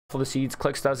for the seeds.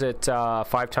 Clicks does it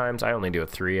 5 times. I only do it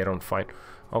 3. I don't find.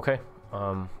 Okay.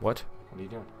 What? What are you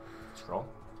doing? Scroll.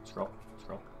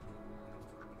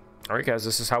 All right, guys,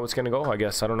 this is how it's going to go, I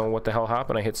guess. I don't know what the hell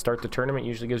happened. I hit start the tournament.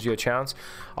 Usually gives you a chance.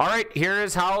 All right, here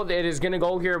is how it is going to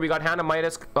go here. We got Hannah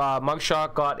Midas.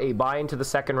 Mugshot got a bye into the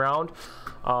second round.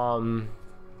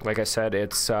 Like I said,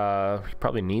 it's he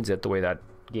probably needs it the way that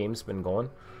game's been going.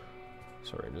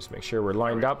 Sorry, just make sure we're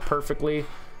lined up perfectly.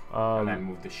 And then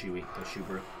move the shoe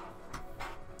brew.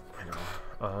 I know.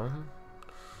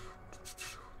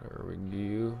 There we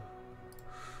go.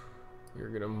 You're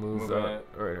going to move that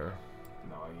right here.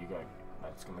 No, you got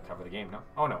that's gonna cover the game, no?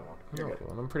 Oh no, you're good.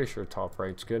 I'm pretty sure top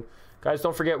right's good. Guys,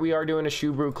 don't forget we are doing a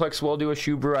shoe brew. Clicks will do a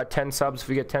shoe brew at 10 subs. If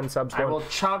we get 10 subs, I will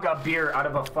chug a beer out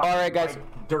of a fucking all right, guys.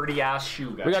 Dirty ass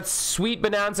shoe, guys. We got Sweet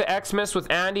Bonanza Xmas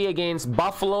with Andy against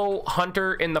Buffalo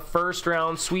Hunter in the first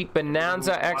round. Sweet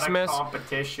Bonanza Xmas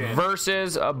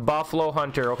versus a Buffalo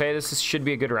Hunter. Okay, should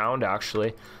be a good round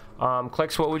actually.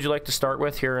 Clicks, what would you like to start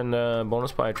with here in the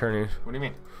bonus buy tourney? What do you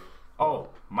mean? Oh,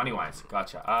 money wise,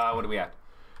 gotcha. What are we at?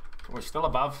 We're still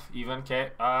above even.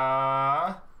 Okay.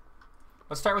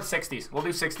 Let's start with 60s. We'll do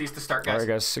 60s to start, guys. All right,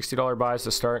 guys. $60 buys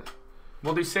to start.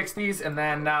 We'll do 60s, and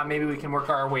then maybe we can work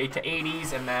our way to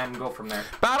 80s, and then go from there.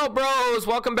 Battle Bros,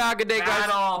 welcome back. Good day, guys.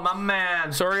 Battle, my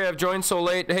man. Sorry I've joined so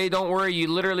late. Hey, don't worry. You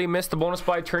literally missed the bonus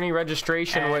buy tourney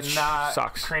registration, and, which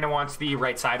sucks. Karina wants the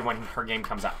right side when her game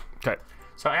comes up. Okay.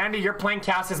 So, Andy, you're playing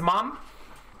Cass's mom.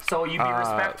 So you be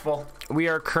respectful. We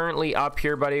are currently up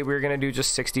here, buddy. We're going to do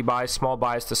just 60 buys, small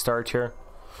buys to start here.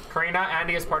 Karina,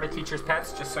 Andy is part of Teacher's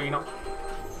Pets, just so you know.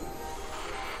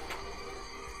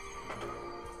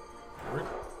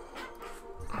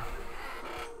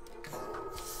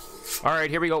 All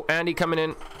right, here we go. Andy coming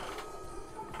in.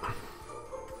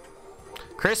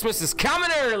 Christmas is coming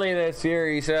early this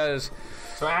year, he says.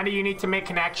 So, Andy, you need to make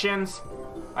connections.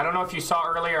 I don't know if you saw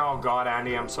earlier. Oh, God,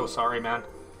 Andy, I'm so sorry, man.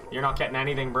 You're not getting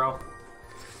anything, bro.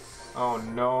 Oh,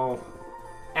 no.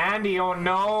 Andy, oh,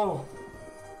 no.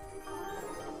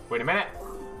 Wait a minute.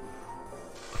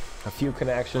 A few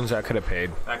connections, that could have paid.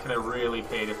 That could have really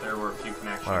paid if there were a few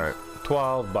connections. All right.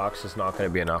 $12 is not going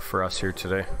to be enough for us here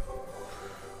today.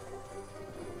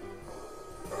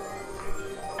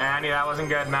 Andy, that wasn't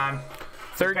good, man.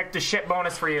 Picked a shit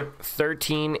bonus for you.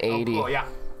 1380. Oh, cool, yeah.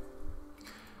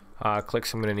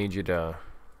 Clicks, I'm going to need you to...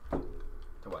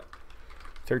 To what?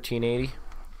 1380.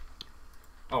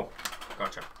 Oh,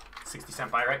 gotcha.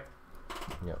 60-cent buy, right?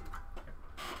 Yep.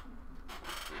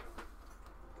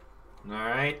 All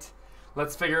right.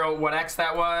 Let's figure out what X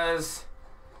that was.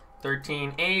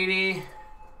 1380.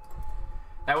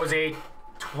 That was a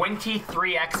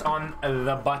 23X on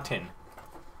the button.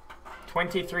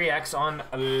 23X on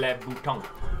le bouton.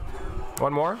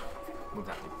 One more? Move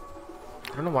that thing.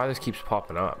 I don't know why this keeps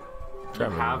popping up. You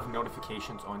have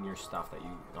notifications on your stuff that you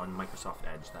on Microsoft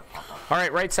Edge that pop up. All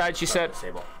right, right side. She said.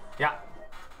 Disable. Yeah.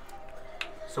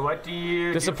 So what do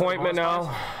you? Disappointment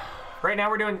now. Right now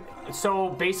we're doing. So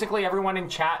basically, everyone in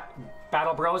chat,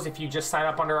 Battle Bros. If you just sign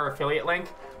up under our affiliate link,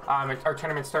 our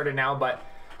tournament started now, but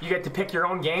you get to pick your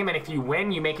own game, and if you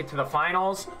win, you make it to the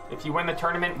finals. If you win the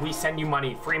tournament, we send you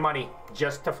money, free money,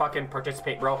 just to fucking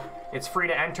participate, bro. It's free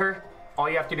to enter. All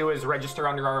you have to do is register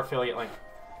under our affiliate link.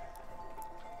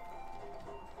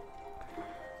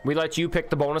 We let you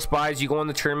pick the bonus buys. You go in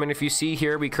the tournament. If you see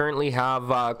here, we currently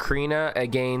have Karina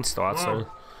against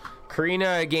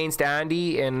Karina against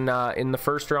Andy in the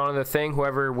first round of the thing.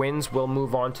 Whoever wins will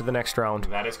move on to the next round.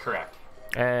 That is correct.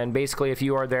 And basically, if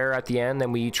you are there at the end,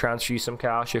 then we transfer you some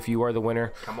cash if you are the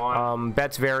winner. Come on.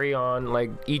 Bets vary on,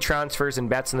 like, e-transfers and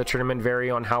bets in the tournament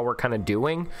vary on how we're kind of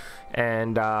doing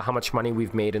and how much money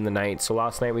we've made in the night. So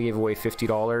last night we gave away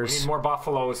 $50. We need more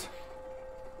buffaloes.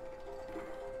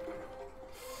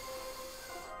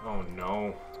 Oh,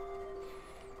 no.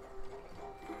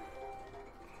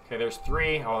 Okay, there's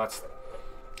 3. Oh, that's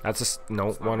just,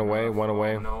 no, one away, one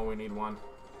away. Oh, no, we need 1.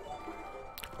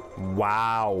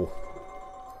 Wow.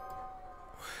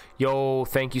 Yo,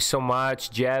 thank you so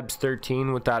much,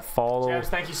 Jebs13 with that follow. Jebs,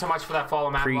 thank you so much for that follow,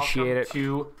 man. Appreciate it.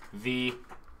 To the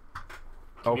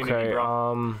community,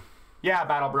 bro. Yeah,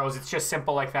 Battle Bros, it's just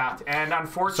simple like that. And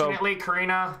unfortunately,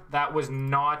 Karina, that was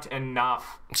not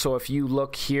enough. So if you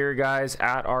look here, guys,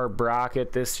 at our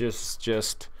bracket, this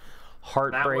just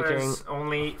heartbreaking. That was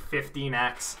only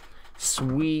 15X.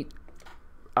 Sweet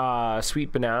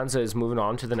Bonanza is moving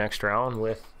on to the next round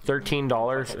with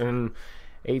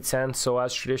 $13.08. So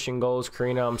as tradition goes,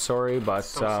 Karina, I'm sorry, but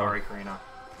so sorry, Karina.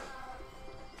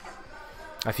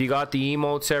 If you got the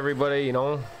emotes, everybody, you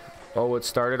know. Oh, it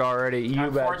started already.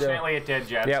 Unfortunately, it did,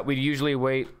 Jed. Yeah, we usually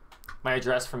wait. My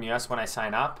address from US when I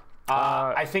sign up.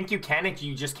 I think you can.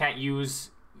 You just can't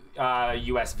use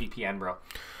US VPN, bro.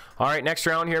 All right, next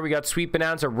round here, we got Sweet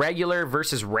Bonanza Regular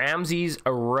versus Ramsey's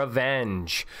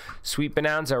Revenge. Sweet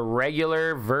Bonanza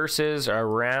Regular versus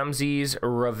Ramsey's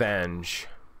Revenge.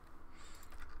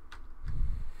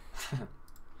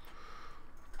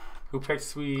 Who picked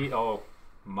Sweet? Oh,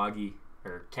 Muggy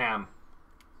or Cam.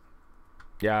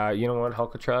 Yeah, you know what?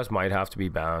 Alcatraz might have to be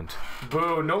banned.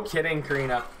 Boo, no kidding,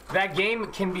 Karina. That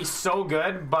game can be so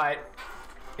good, but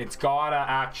it's gotta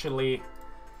actually...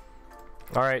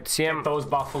 All right, CM. Those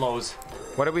Buffaloes.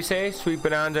 What did we say? Sweet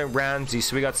Bonanza, Ramsey.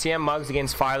 So we got CM Muggs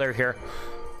against Filer here.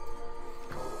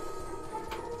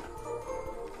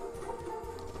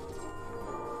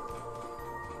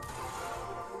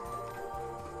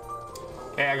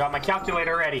 Okay, I got my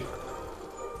calculator ready.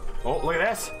 Oh, look at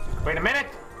this. Wait a minute.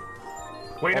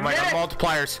 Wait a minute. Oh my God,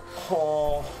 multipliers.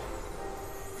 Oh.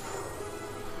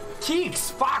 Keeks,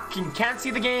 fucking can't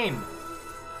see the game.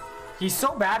 He's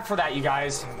so bad for that, you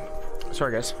guys.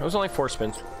 Sorry, guys. It was only 4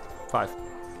 spins. 5.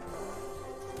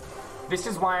 This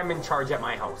is why I'm in charge at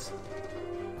my house.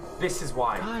 This is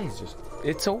why. Guys, just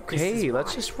it's okay.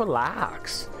 Let's just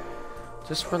relax.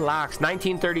 Just relax.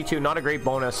 1932, not a great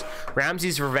bonus.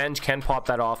 Ramsey's Revenge can pop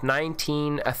that off.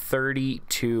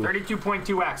 1932.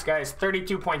 32.2x, guys.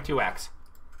 32.2x.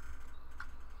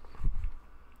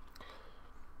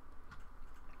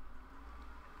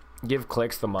 Give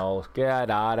Clicks the mouse.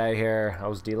 Get out of here. I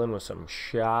was dealing with some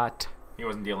shot. He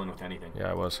wasn't dealing with anything.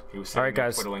 Yeah, I was. He was all right,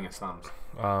 guys. twiddling his thumbs.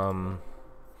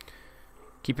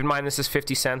 Keep in mind this is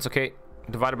 50 cents, okay?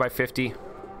 Divided by 50.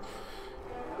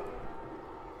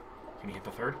 Can you hit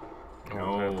the third?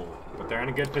 No, but they're in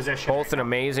a good position. Both in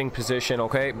amazing position,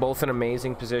 okay? Both in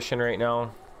amazing position right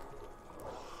now.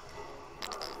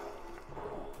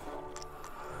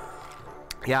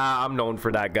 Yeah, I'm known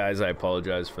for that, guys. I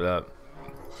apologize for that.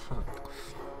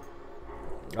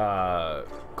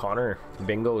 Connor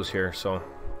bingo's here, so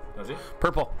does it?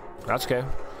 Purple. That's okay.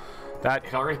 That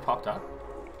it already popped up.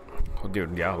 Oh,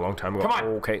 dude, yeah, a long time ago. Come on.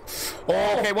 Okay.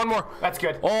 Oh, okay, one more. That's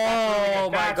good. Oh that's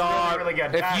really good. my God. Really, really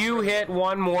good. If you hit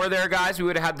one more there, guys, we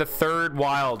would have had the third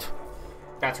wild.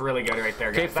 That's really good right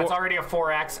there, guys. Okay, that's already a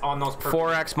 4x on those.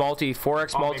 4x multi.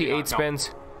 4x multi. 8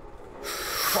 spins.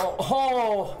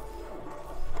 Oh.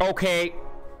 Okay.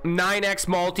 9x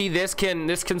multi. This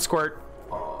can squirt.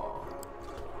 Oh.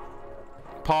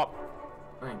 Pop.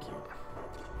 Thank you.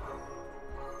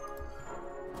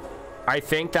 I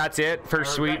think that's it for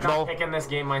Sweet Bowl. I'm picking this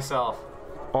game myself.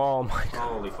 Oh my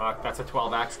God. Holy fuck, that's a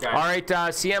 12x, guys. All right,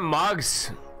 CM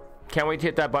Muggs. Can't wait to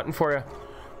hit that button for you.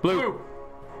 Blue.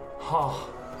 Oh.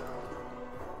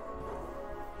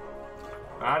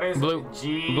 That is blue.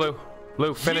 G. Blue.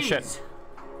 Blue. Finish it.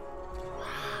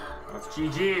 That's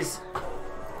GG's.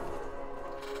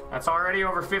 That's already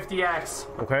over 50x.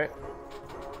 Okay.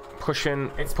 Pushing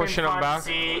them back.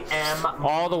 CM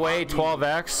all the way.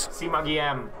 12x. C Muggy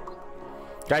M.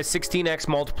 Guys, 16x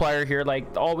multiplier here.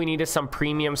 Like, all we need is some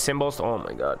premium symbols. Oh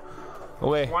my God.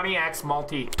 Away. 20x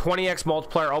multi. 20x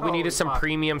multiplier. All we need is some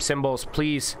premium symbols,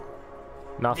 please.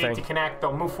 Nothing. Need to connect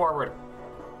though. Move forward.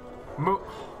 Move.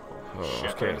 Oh,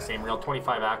 shit, okay. they're in the same reel.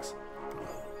 25x.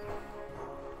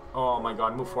 Oh my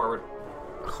God, move forward.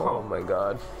 Oh my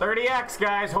God. 30x,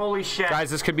 guys. Holy shit. Guys,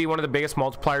 this could be one of the biggest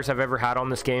multipliers I've ever had on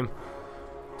this game.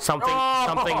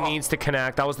 Something needs to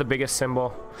connect. That was the biggest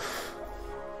symbol.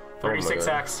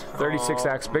 36x.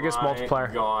 36x, biggest multiplier.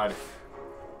 God.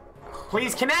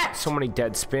 Please connect. So many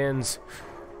dead spins.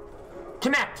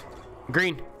 Connect.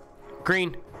 Green.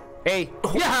 Green. A.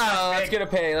 Yeah, let's get a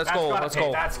pay. Let's go. Let's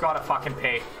go. That's gotta fucking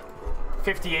pay.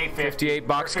 58.50. 58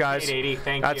 bucks, guys. 58.80.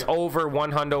 Thank That's you. over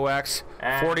 100x.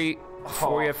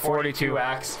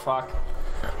 42x. Fuck.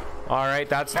 All right,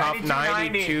 that's top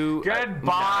 92.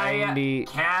 Goodbye, 90.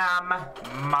 Cam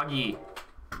Muggy.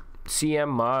 CM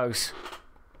Muggs.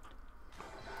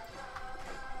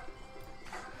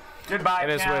 Goodbye,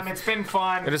 Cam. It's been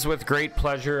fun. It is with great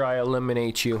pleasure I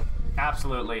eliminate you.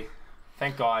 Absolutely.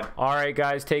 Thank God. All right,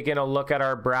 guys, taking a look at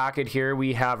our bracket here.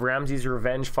 We have Ramsey's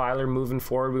Revenge Filer moving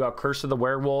forward. We got Curse of the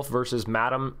Werewolf versus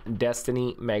Madam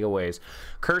Destiny Megaways.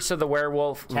 Curse of the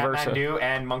Werewolf versus Kathmandu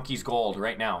and Monkey's Gold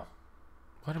right now.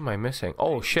 What am I missing?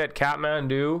 Oh shit,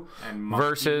 Kathmandu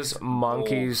versus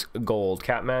Monkey's Gold.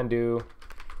 Kathmandu.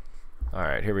 All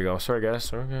right, here we go. Sorry guys.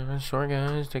 Sorry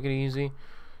guys. Take it easy.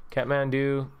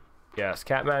 Kathmandu. Yes,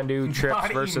 Kathmandu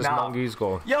Trips versus Monkey's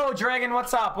Gold. Yo, Dragon,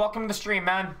 what's up? Welcome to the stream,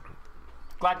 man.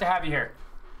 Glad to have you here.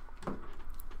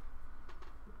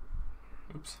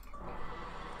 Oops.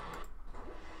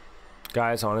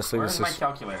 Guys, honestly, Where's this is... my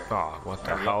calculator? Oh, what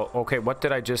the hell? Okay, what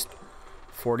did I just...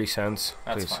 40 cents.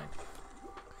 That's please. fine.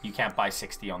 You can't buy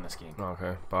 60 on this game.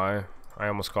 Okay, buy. I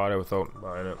almost got it without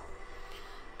buying it.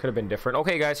 Could have been different.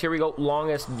 Okay, guys, here we go.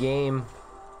 Longest game.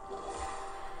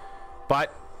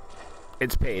 But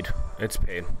it's paid. It's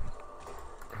paid.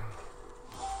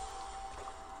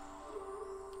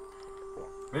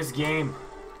 This game.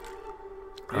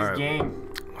 Alright.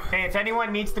 Hey, if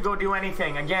anyone needs to go do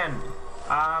anything, again,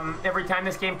 every time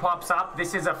this game pops up,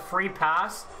 this is a free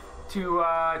pass to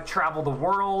travel the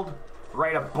world,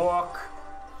 write a book,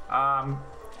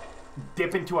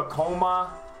 dip into a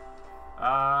coma.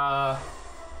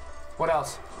 What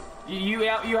else?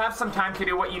 You have some time to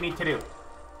do what you need to do.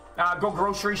 Go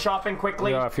grocery shopping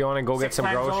quickly. Yeah, if you want to go get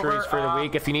some groceries for the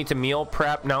week, if you need to meal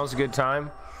prep, now's a good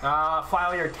time.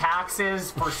 File your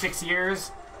taxes for 6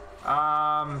 years.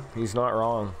 He's not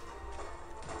wrong.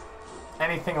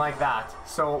 Anything like that.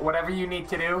 So whatever you need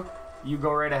to do, you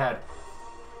go right ahead.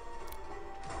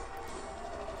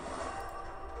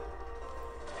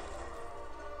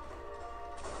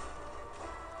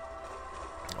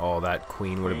 Oh, that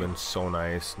queen would have been so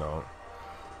nice. No.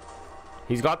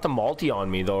 He's got the multi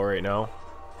on me, though, right now.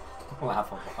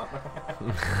 Laugh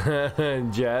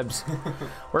Jebs.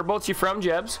 Whereabouts you from,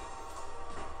 Jebs?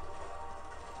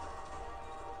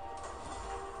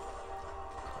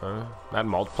 That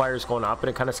multiplier's going up, and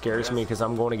it kind of scares me because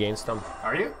I'm going against them.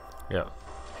 Are you? Yeah.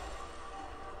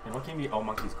 And what game do you... Oh,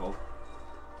 Monkey's Gold.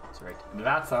 That's right.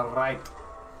 That's right.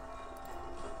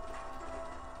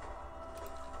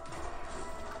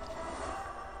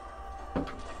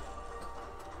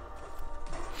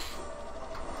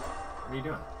 What are you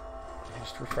doing?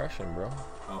 Just refreshing, bro.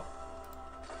 Oh.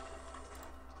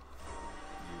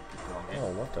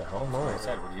 Oh, what the hell? No. I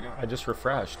said, what are you doing? I just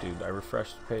refreshed, dude. I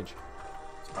refreshed the page.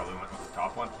 It's probably went with the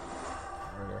top one.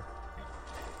 Right there.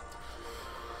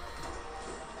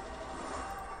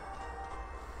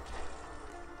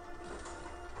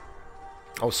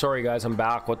 Oh, sorry, guys. I'm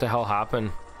back. What the hell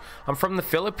happened? I'm from the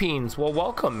Philippines. Well,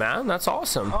 welcome, man. That's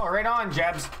awesome. Oh, right on,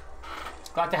 Jebs.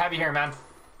 Glad to have you here, man.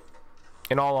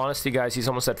 In all honesty, guys, he's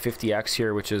almost at 50x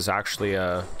here, which is actually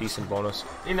a decent bonus.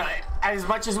 You know, as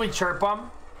much as we chirp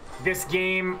him, this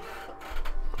game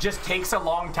just takes a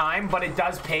long time, but it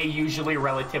does pay usually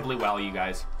relatively well, you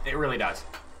guys. It really does.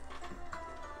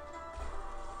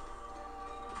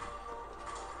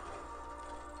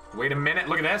 Wait a minute,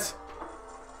 look at this.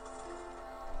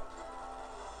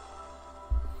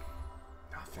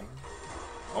 Nothing.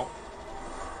 Oh.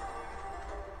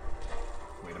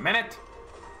 Wait a minute.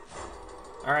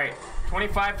 All right,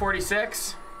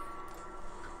 25.46.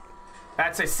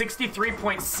 That's a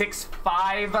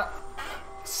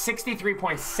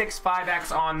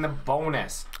 63.65x on the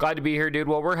bonus. Glad to be here, dude.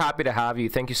 Well, we're happy to have you.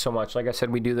 Thank you so much. Like I said,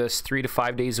 we do this 3 to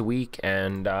 5 days a week,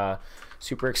 and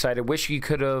super excited. Wish you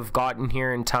could have gotten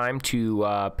here in time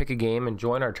to pick a game and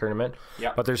join our tournament.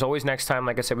 Yep. But there's always next time.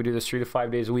 Like I said, we do this 3 to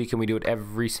 5 days a week, and we do it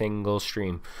every single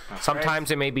stream. That's sometimes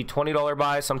right. it may be $20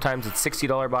 buys, sometimes it's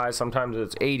 $60 buys, sometimes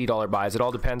it's $80 buys. It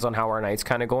all depends on how our night's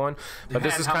kind of going. But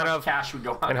this And is how kind much of cash we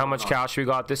go on. and how much cash we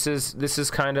got. This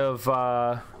is kind of.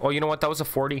 Oh, you know what? That was a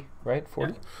 40, right?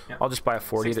 40. Yeah. I'll just buy a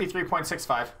 40.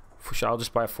 63.65. I'll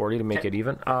just buy a 40 to make it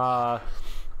even.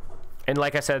 And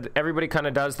like I said, everybody kind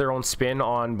of does their own spin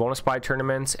on bonus buy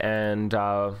tournaments, and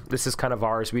this is kind of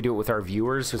ours. We do it with our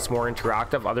viewers. It's more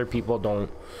interactive. Other people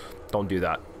don't do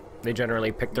that. They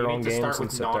generally pick their own games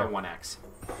and sit there. 1x.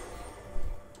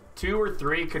 2 or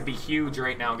 3 could be huge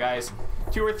right now, guys.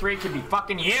 2 or 3 could be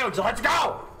fucking huge. Let's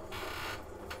go!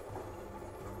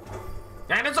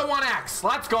 And it's a 1x.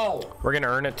 Let's go! We're gonna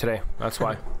earn it today. That's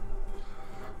why.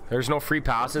 There's no free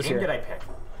passes What game here. did I pick?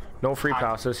 No free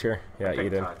passes here. Yeah, you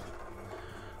did.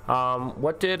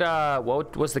 What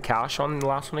was the cash on the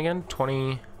last one again?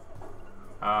 20.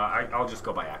 I'll just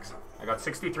go by X. I got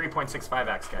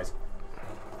 63.65x, guys.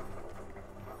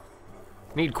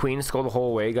 Need queens to go the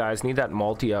whole way, guys. Need that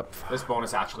multi up. This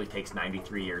bonus actually takes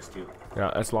 93 years, too.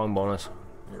 Yeah, that's long bonus.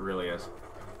 It really is.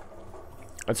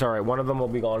 That's all right. One of them will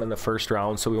be gone in the first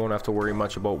round, so we won't have to worry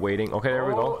much about waiting. Okay, there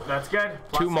we go. That's good.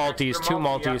 Plus Two an multis. extra Two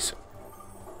multis.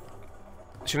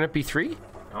 Yeah. Shouldn't it be 3?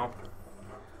 No.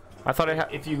 I thought it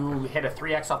had. If you hit a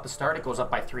 3x off the start, it goes up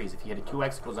by 3s. If you hit a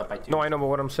 2x, it goes up by 2s. No, I know, but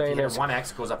what I'm saying If you is, hit a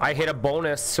 1x, it goes up by I hit a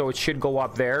bonus, so it should go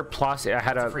up there. Plus, I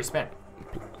had a free spin.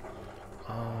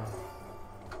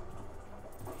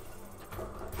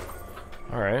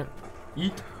 All right.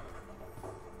 Yeet.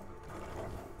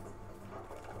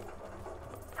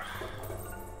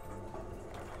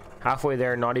 Halfway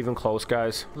there, not even close,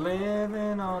 guys.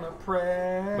 Living on a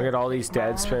prayer. Look at all these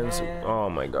dead spins. Oh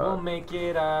my We'll god. make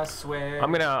it, I swear.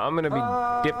 I'm gonna be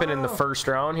dipping in the first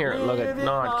round here. Look at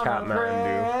not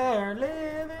Catman,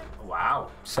 dude. Wow. Wow.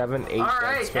 7, 8 All dead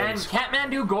right, and spins.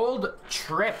 Kathmandu Gold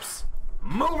trips.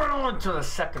 Moving on to the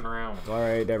second round. All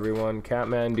right, everyone.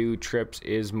 Kathmandu Trips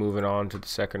is moving on to the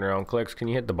second round. Clicks, can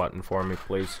you hit the button for me,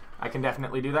 please? I can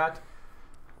definitely do that.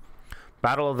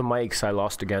 Battle of the Mics. I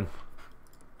lost again.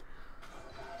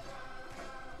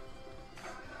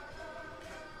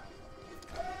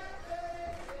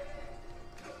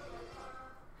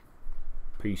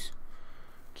 Peace.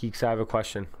 Keeks, I have a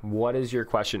question. What is your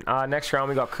question? Next round,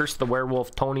 we got Curse the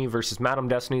Werewolf, Tony versus Madam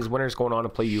Destiny's. Winner's going on to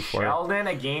play you for it. Sheldon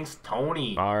against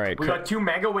Tony. All right. We got 2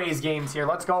 Mega Ways games here.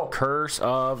 Let's go. Curse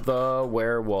of the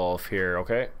Werewolf here,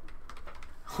 okay?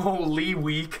 Holy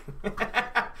week.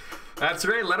 That's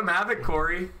right. Let him have it,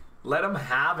 Corey. Let him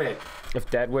have it. If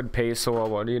Deadwood pays so well,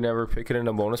 why do you never pick it in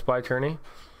a bonus buy tourney?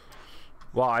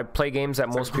 Well, I play games that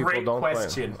most people great don't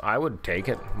question. play. I would take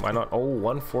it. Why not? Oh,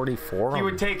 144. He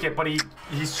would take it, but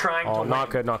he's trying to Oh, win. not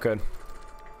good, not good.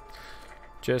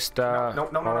 Just, No.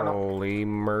 holy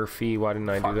Murphy, why didn't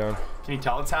I do that? Can you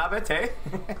tell it's habit, hey?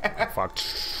 Fuck.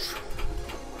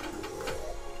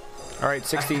 All right,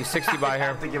 60 buy I here.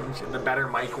 have to give him the better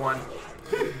mic one.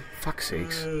 Fuck's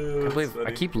sakes. I believe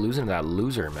I keep losing to that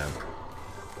loser, man.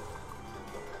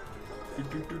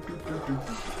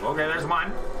 Okay, there's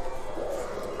mine.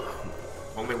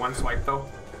 Only one swipe, though.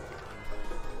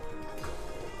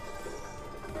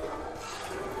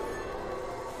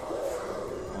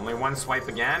 Only one swipe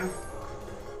again.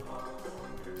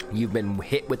 You've been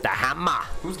hit with the hammer.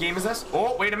 Whose game is this?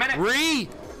 Oh, wait a minute.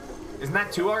 Isn't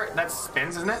that 2 or that's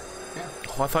spins, isn't it? Yeah.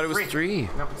 Oh, I thought it was 3.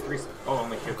 No, it's 3. Oh,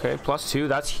 only 2. Okay, +2.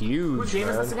 That's huge. Whose game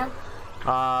is this again?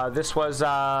 This was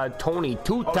Tony Oh,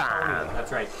 two-time. Tony.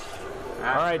 That's right.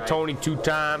 All right, Tony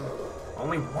two-time.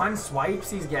 Only one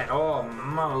swipes he's getting. Oh,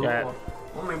 my Yeah. lord.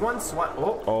 Only one swipe.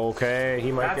 Oh, Okay,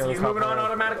 he might that's get he's a couple. moving on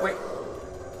automatically.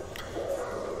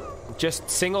 Just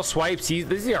single swipes.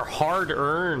 These are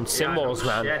hard-earned symbols,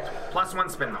 Yeah, no man. shit. +1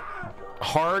 spin though.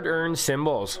 Hard-earned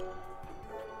symbols.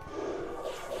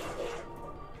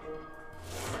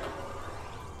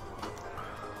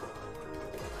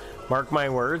 Mark my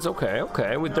words. Okay,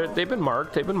 okay. They've been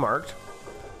marked. They've been marked.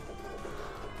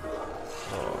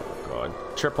 Oh god.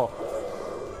 Triple.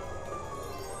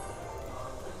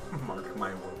 Mark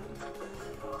my word.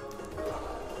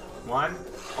 1.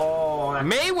 Oh, that's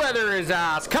Mayweather his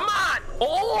ass. Come on.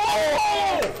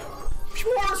 Oh!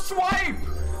 pure swipe.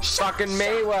 Fucking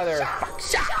Mayweather.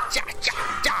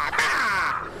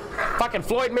 Fucking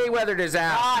Floyd Mayweathered his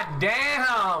ass. God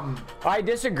damn. I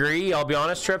disagree. I'll be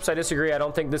honest, Trips. I disagree. I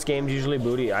don't think this game's usually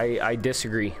booty. I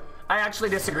disagree. I actually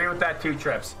disagree with that too,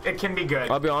 Trips. It can be good.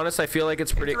 I'll be honest. I feel like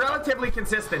it's pretty. It's relatively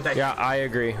consistent. Yeah, I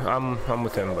agree. I'm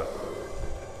with him,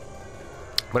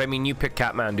 but I mean, you picked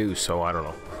Kathmandu, so I don't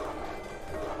know.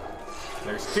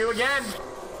 There's 2 again.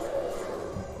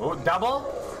 Oh,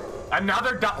 double.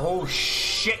 Another double. Oh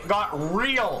shit, got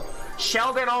real.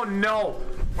 Sheldon, oh no.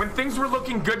 When things were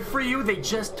looking good for you, they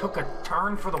just took a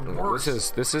turn for the worse.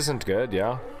 This isn't good.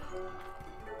 Yeah.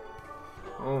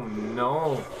 Oh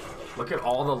no. Look at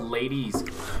all the ladies.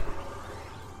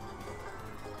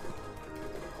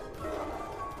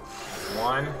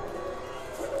 1.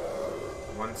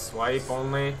 1 swipe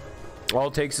only. All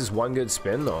it takes is one good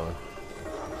spin, though.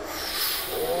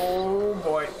 Oh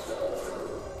boy.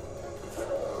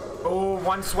 Oh,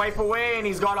 1 swipe away and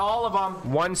he's got all of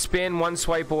them. One spin, one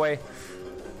swipe away.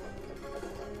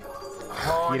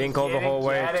 Oh, You didn't go the whole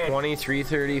way. get it.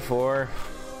 23-34.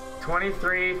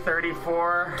 23,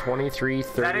 34.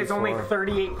 23-34. That is only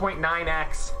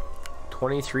 38.9x.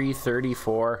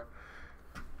 23-34.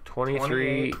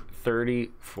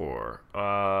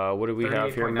 23-34. What do we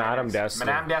have here? 38.9x. Madam Destiny.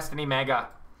 Madame Destiny Mega.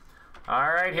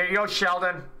 All right, here you go,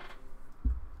 Sheldon.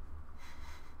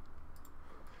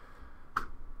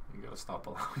 You gotta stop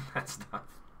allowing that stuff.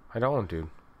 I don't, dude.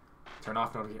 Turn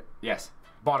off notification. Yes.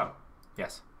 Bottom.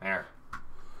 Yes. There.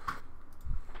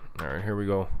 All right, here we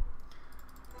go.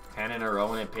 10 in a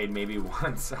row and it paid maybe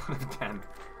once out of 10.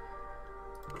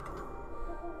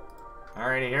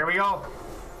 Alrighty, here we go.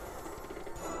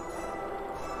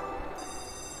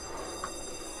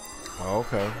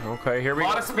 Okay, here we A go.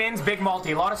 lot of spins, big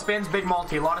multi. A lot of spins, big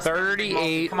multi. A lot of spins, big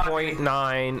multi. Come on, baby.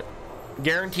 38.9.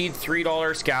 Guaranteed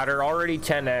 $3 scatter. Already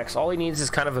 10x. All he needs is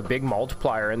kind of a big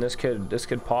multiplier, and this could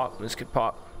pop. This could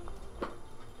pop.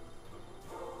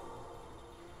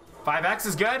 5x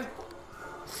is good.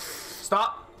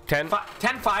 Stop.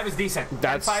 10-5 is decent.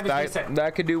 10-5 is decent.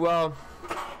 That could do well.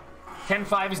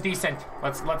 10-5 is decent.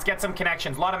 Let's get some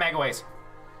connections. A lot of megaways.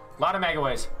 A lot of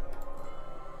megaways.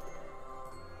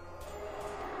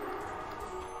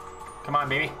 Come on,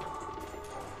 baby.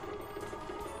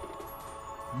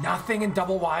 Nothing in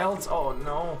double wilds? Oh,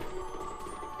 no.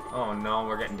 Oh no,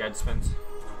 we're getting dead spins.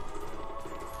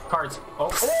 Cards. Oh,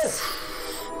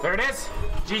 oh! There it is.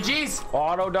 GG's.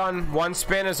 Auto done. One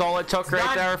spin is all it took right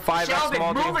Done. there. 5x Sheldon,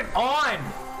 multi. moving on.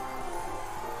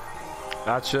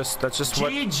 That's just what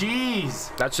GG's.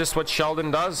 that's just what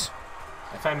Sheldon does.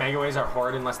 I find Mega Waves are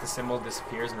hard unless the symbol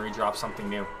disappears and redrops something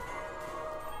new.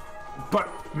 But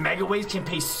Mega Waves can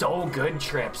pay so good,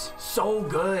 Trips. So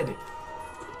good.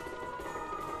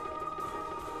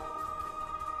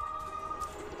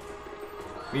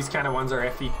 These kind of ones are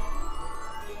iffy.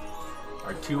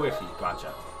 Are too iffy.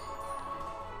 Gotcha.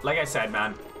 Like I said,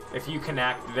 man, if you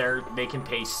connect, they can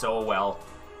pay so well.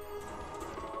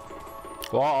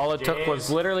 Well, all it took was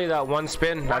literally that one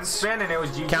spin. One spin and it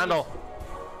was GG. Candle.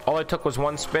 All it took was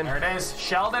one spin. There it is.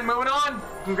 Sheldon, moving on.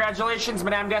 Congratulations,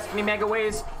 Madame Destiny Mega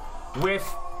Waves with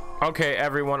Okay,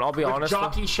 everyone, I'll be honest.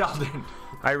 Jockey Sheldon.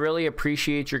 I really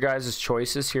appreciate your guys'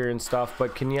 choices here and stuff,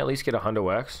 but can you at least get a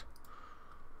Hundo X?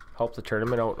 Help the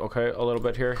tournament out, okay, a little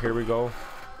bit here. Here we go.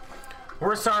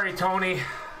 We're sorry, Tony.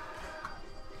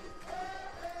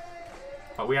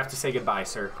 But we have to say goodbye,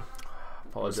 sir.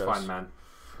 Apologize. It was fun, man.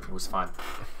 It was fun.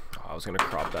 I was going to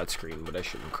crop that screen, but I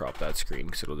shouldn't crop that screen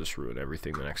because it'll just ruin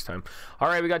everything the next time. All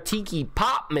right, we got Tiki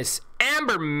Pop, Miss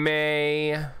Amber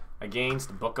May.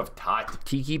 Against Book of Tot.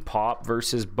 Tiki Pop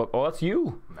versus Book. Oh, that's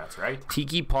you. That's right.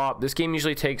 Tiki Pop. This game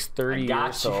usually takes 30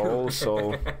 years.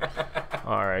 So,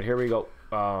 all right, here we go.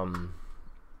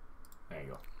 There you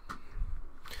go.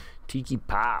 Tiki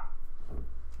Pop.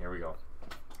 Here we go.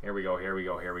 Here we go. Here we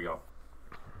go. Here we go.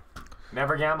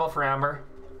 Never gamble for Amber.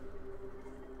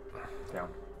 Down.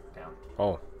 Down.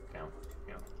 Oh. Down.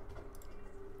 Down.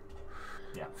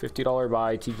 Yeah. $50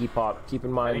 buy, Tiki Pop. Keep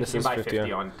in mind, this is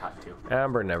 50 on Tot too.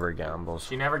 Amber never gambles.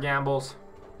 She never gambles.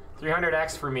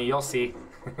 300x for me. You'll see.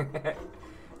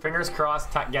 Fingers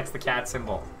crossed. Tot gets the cat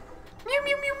symbol. Mew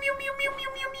mew mew mew mew mew mew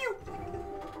mew mew.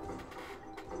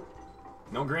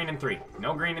 No green in 3.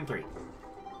 No green in 3.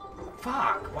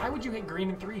 Fuck. Why would you hit green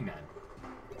in 3, man?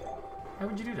 Why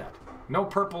would you do that? No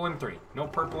purple in 3. No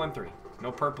purple in 3.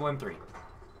 No purple in 3.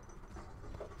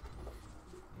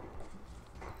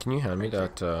 Can you hand me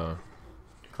that?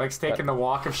 Clicks taking the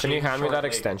walk of shame. Can you hand me that shortly.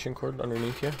 extension cord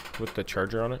underneath you with the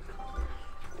charger on it?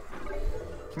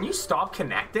 Can you stop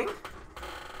connecting?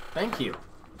 Thank you.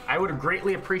 I would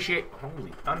greatly appreciate.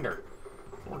 Holy thunder.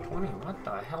 420. What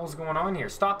the hell's going on here?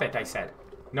 Stop it, I said.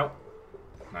 Nope.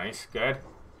 Nice. Good.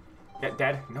 Get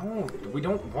dead. No, we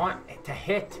don't want it to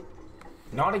hit.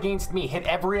 Not against me. Hit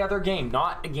every other game.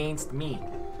 Not against me.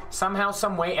 Somehow,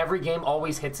 some way, every game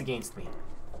always hits against me.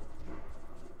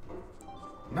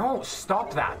 No,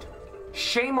 stop that.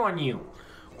 Shame on you.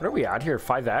 What are we at here?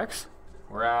 5x?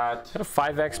 We're at Got a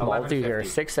 5x multi here.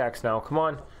 6x now. Come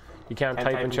on. You can't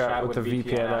type in chat with the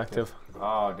VPN active.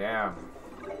 Oh, damn.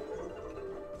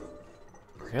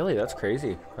 Really? That's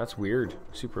crazy. That's weird.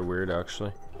 Super weird,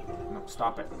 actually. No,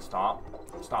 stop it. Stop.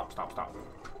 Stop, stop, stop.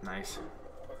 Nice.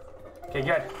 Okay,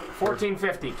 good.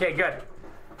 1450. Okay, good.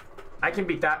 I can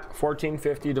beat that.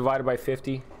 1450 divided by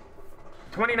 50.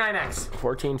 29x.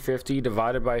 1450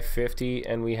 divided by 50,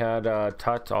 and we had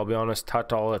Tut. I'll be honest,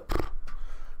 Tut all at.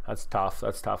 That's tough.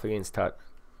 That's tough against Tut.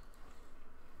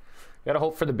 You gotta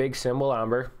hope for the big symbol,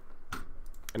 Amber.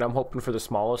 And I'm hoping for the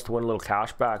smallest to win a little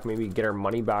cash back. Maybe get our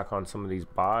money back on some of these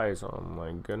buys. Oh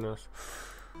my goodness.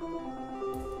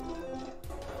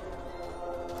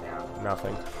 Yeah.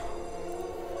 Nothing.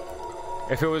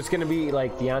 If it was gonna be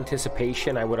like the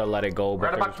anticipation, I would have let it go. We're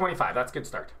But at about 25. That's a good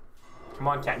start. Come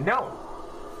on, cat. No!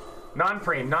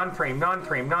 Non-preem, non-preem,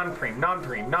 non-preem, non-preem,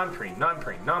 non-preem, non-preem,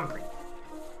 non-preem, non-preem.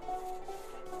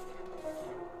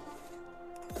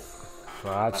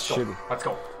 that Let's should go. Let's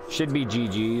go. should be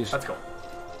GG's. Let's go.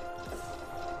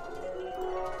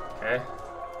 Okay.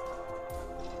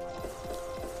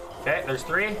 Okay, there's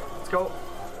 3. Let's go.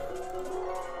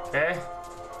 Okay.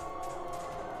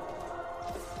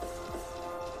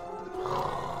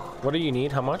 What do you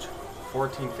need? How much?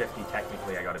 1450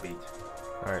 technically I gotta beat.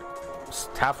 All right. It's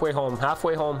halfway home.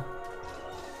 Halfway home.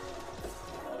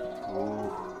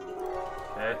 Ooh.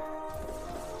 Okay.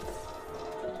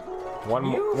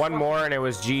 One more, and it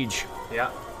was Jeej. Yeah.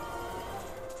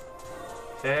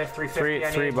 Okay,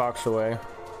 350. Three bucks away.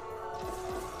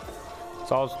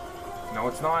 It's all No,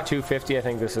 it's not. 250. I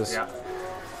think this is. Yeah.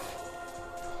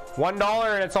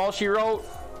 $1, and it's all she wrote.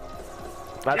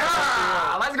 That's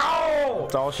Yeah! Let's go!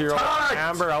 That's all she wrote. Touch!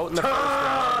 Amber out in the first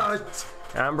round.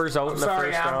 Amber's out in the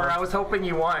Sorry, first Amber. round. I was hoping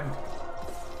you won.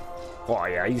 Oh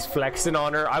yeah, he's flexing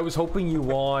on her. I was hoping you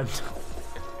won.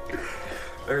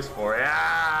 There's 4.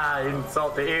 Yeah,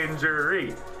 insult to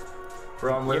injury.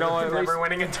 From You know what, at never least-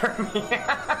 winning a tournament.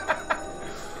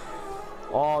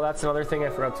 Oh, that's another thing I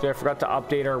forgot to do. I forgot to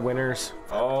update our winners.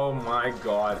 Oh my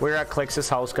god. We're at Clix's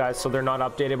house, guys, so they're not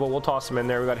updated, but we'll toss them in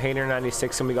there. We got Hayner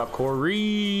 96 and we got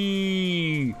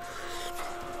Corey.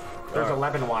 There's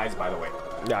 11 Ys, by the way.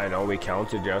 Yeah, I know. We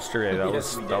counted yesterday. That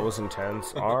Yes, we did. that was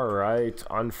intense. All right.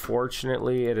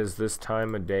 Unfortunately, it is this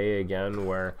time of day again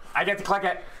where I get to click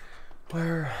it.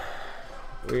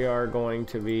 we are going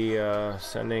to be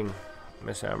sending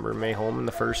Miss Amber May home in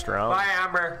the first round. Bye,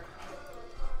 Amber.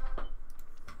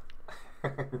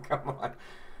 Come on.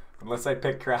 Unless I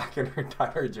pick Kraken or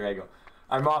Tyler Drago.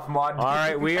 I'm off mod. All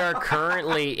right, we are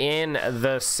currently in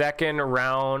the second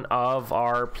round of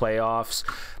our playoffs.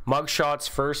 Mugshot's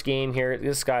first game here.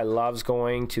 This guy loves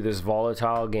going to this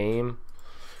volatile game.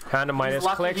 Panda minus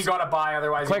Lucky Clicks. he got a buy,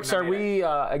 otherwise he Clicks, wouldn't are have made it.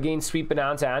 we against Sweet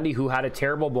Bonanza Andy, who had a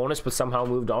terrible bonus but somehow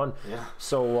moved on? Yeah.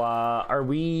 So are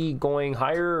we going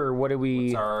higher or what are we?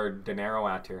 What's our dinero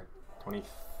at here? 20.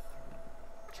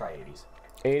 Try 80s.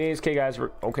 80s, okay guys.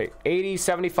 Okay, 80s,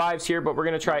 75s here, but we're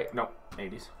gonna try. No,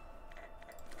 80s.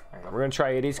 We're gonna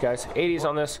try 80s, guys. 80s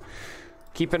on this.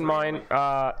 Keep in mind,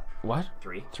 what?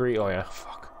 3. 3. Oh yeah.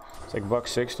 Fuck. It's like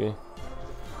 $1.60.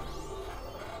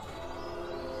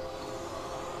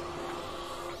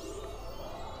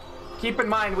 Keep in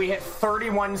mind, we hit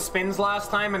 31 spins last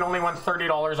time and only won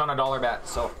 $30 on a dollar bet,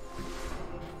 so.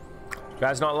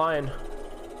 Guy's not lying.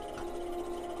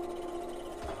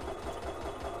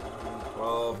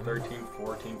 12, 13,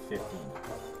 14, 15.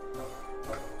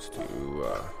 Let's do.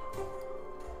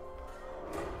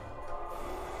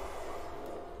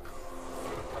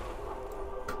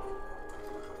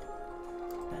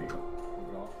 There you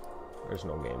go. There's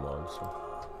no game on, so.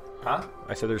 Huh?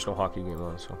 I said there's no hockey game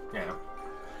on, so. Yeah, no.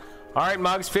 All right,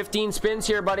 Muggs, 15 spins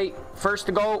here, buddy. First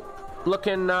to go.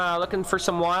 Looking for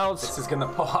some wilds. This is gonna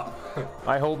pop.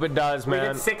 I hope it does, We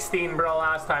man. did 16, bro,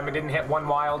 last time. It didn't hit one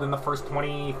wild in the first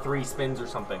 23 spins or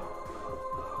something.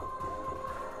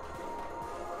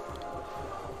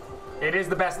 It is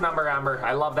the best number, Amber.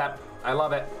 I love that. I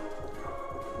love it.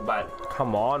 But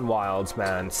Come on, wilds,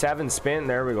 man. 7 spin.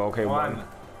 There we go. Okay, one.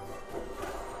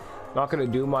 Not gonna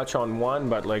do much on one,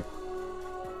 but like.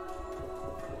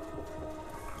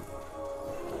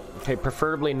 Okay,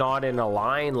 preferably not in a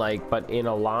line, like, but in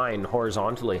a line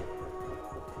horizontally.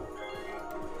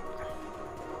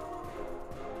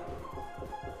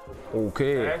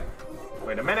 Okay.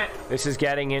 Wait a minute. This is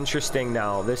getting interesting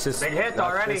now. This is Big hit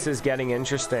already. This is getting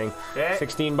interesting. Okay.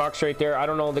 $16 right there. I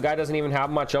don't know. The guy doesn't even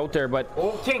have much out there, but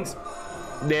Oh, Kings.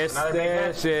 this Another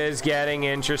big hit. is getting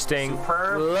interesting.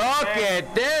 Superb. Look Big.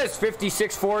 at this.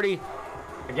 56.40.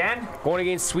 Again? Going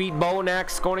against Sweet Bo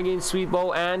next. Going against Sweet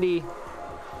Bo Andy.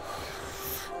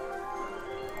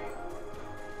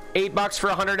 $8 for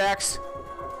 100x.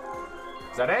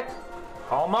 Is that it?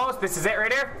 Almost. This is it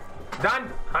right here. Done.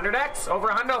 100x. Over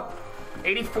a hundo.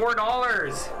 $84.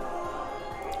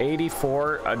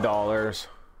 $84.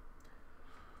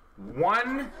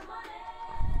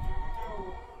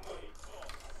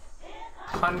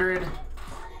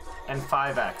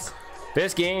 105x.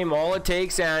 This game, all it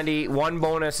takes, Andy, one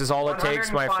bonus is all it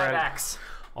takes, my friend. 105x.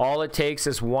 All it takes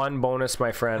is one bonus,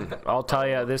 my friend. I'll tell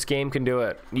you, this game can do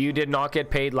it. You did not get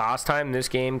paid last time. This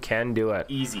game can do it.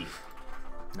 Easy.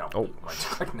 No. Oh.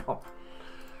 No.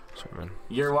 Sorry, man.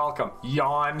 You're welcome.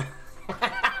 Yawn.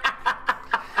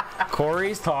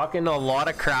 Corey's talking a lot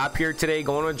of crap here today,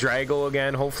 going with Drago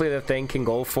again. Hopefully the thing can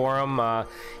go for him.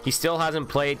 He still hasn't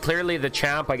played. Clearly the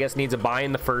champ, I guess, needs a bye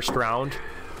in the first round.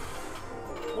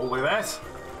 Oh, look at this.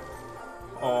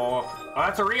 Oh,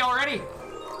 that's a re already.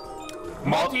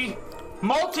 Multiplier.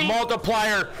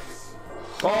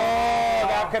 Oh,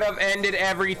 that could have ended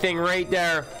everything right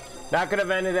there. That could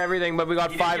have ended everything, but we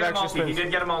got 5 extra He spins.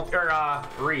 did get a multi, or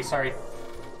re, sorry.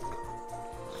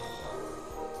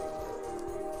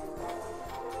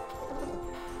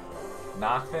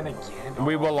 Nothing again.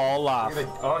 We will all laugh.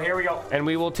 Oh, here we go. And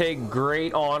we will take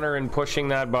great honor in pushing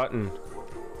that button.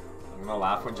 I'm gonna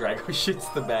laugh when Drago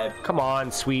shits the bed. Come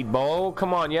on, Sweet Bo.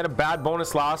 Come on, you had a bad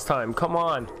bonus last time. Come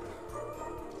on.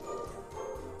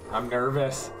 I'm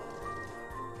nervous.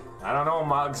 I don't know,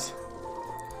 Mugs.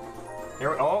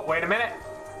 Here we, oh, wait a minute.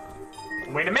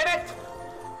 Wait a minute.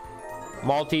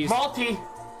 Maltese. Multi.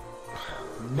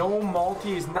 No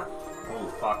Maltese. Not. Oh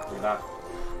fuck! Look at that.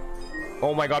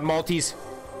 Oh my God, Maltese.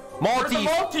 Where's the Maltese.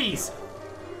 Maltese?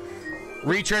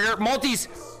 Retrigger. Maltese.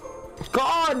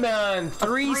 God, man.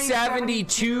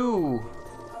 372.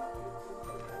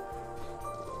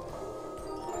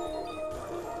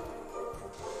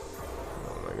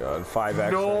 Oh my God, 5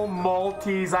 extra. No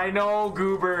Maltese. I know,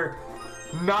 Goober.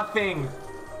 Nothing.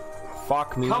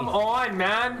 Fuck me. Come on,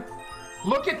 man.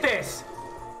 Look at this.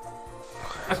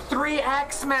 A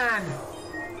 3x, man.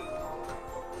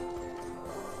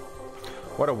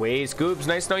 What a waste. Goobs,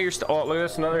 nice to know you're oh, look at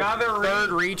this, another third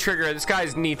re-trigger. This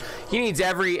guy's he needs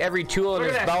every tool in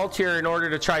his belt here in order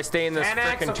to try stay in this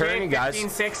freaking tourney, guys.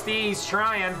 1560, he's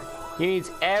trying. He needs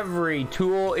every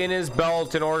tool in his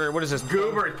belt in order. What is this?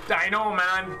 Goober, I know,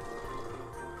 man.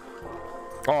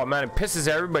 Oh man, it pisses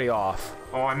everybody off.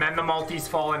 Oh, and then the multis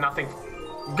fall and nothing.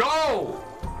 Go!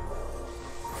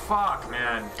 Fuck,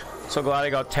 man. So glad I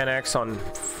got 10x on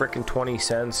freaking 20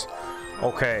 cents.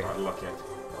 Okay. God, look it.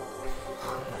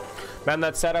 Man,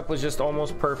 that setup was just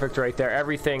almost perfect right there.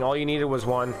 Everything, all you needed was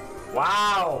one.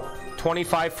 Wow.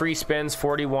 25 free spins,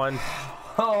 41.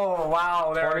 Oh,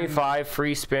 wow. 25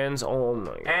 free spins. Oh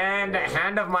my God. And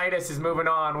Hand of Midas is moving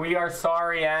on. We are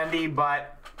sorry, Andy,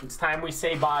 but it's time we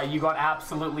say bye. You got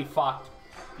absolutely fucked.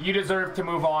 You deserve to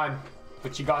move on,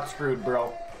 but you got screwed,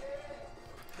 bro.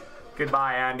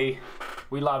 Goodbye, Andy.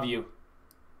 We love you.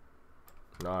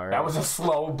 All right. That was a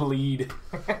slow bleed.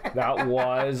 That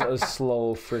was a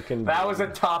slow freaking. That was a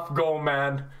tough go,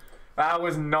 man. That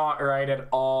was not right at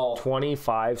all.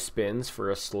 25 spins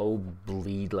for a slow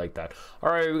bleed like that.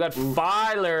 All right, we got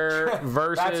Filer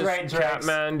versus right,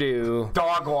 Kathmandu.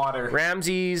 Dog water.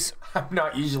 Ramses. I'm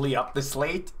not usually up the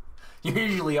slate. You're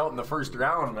usually out in the first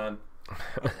round, man.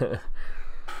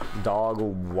 Dog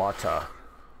water.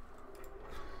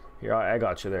 Here, I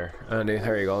got you there. Andy,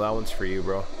 there you go. That one's for you,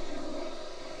 bro.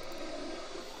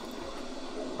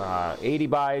 80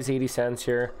 buys, 80 cents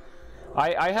here.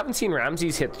 I haven't seen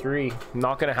Ramses hit 3.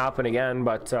 Not gonna happen again,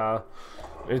 but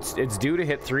it's due to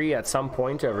hit 3 at some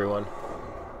point, everyone.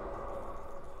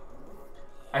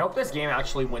 I hope this game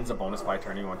actually wins a bonus by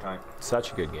turning one time.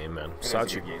 Such a good game, man.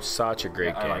 Such a good game. Such a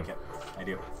great game. I like it. I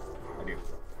do.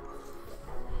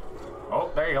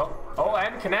 Oh, there you go. Oh,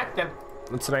 and connecting.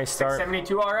 That's a nice start.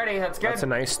 72 already. That's good. That's a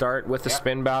nice start with the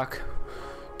spin back.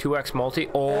 2x multi.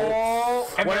 Oh,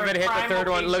 what if it hit the third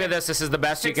one? Look at this. This is the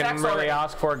best you can really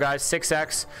ask for, guys.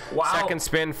 6x. Wow. Second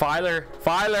spin. Filer.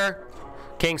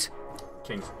 Kings.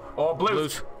 Oh,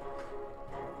 blues.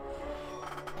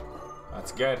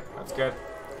 That's good.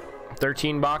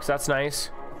 13 bucks. That's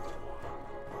nice.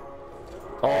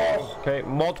 Oh, okay.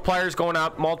 Multipliers going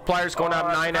up.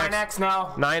 9x. 9x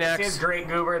now. 9x. This is great,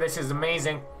 Goober. This is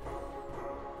amazing.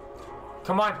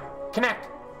 Come on. Connect,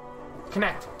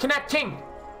 King.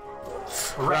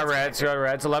 Got reds.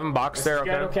 11 bucks there.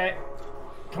 Good, okay.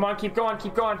 Come on, keep going.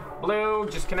 Blue,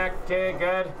 just connect. Okay,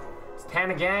 good. It's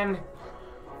 10 again.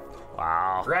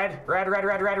 Wow. Red.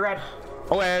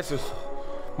 Oh, yeah, this is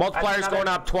multipliers going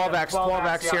up.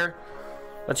 12x here.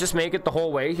 Let's just make it the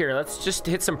whole way here. Let's just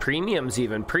hit some premiums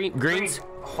even. Greens.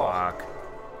 Fuck.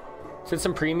 Let's hit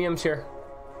some premiums here.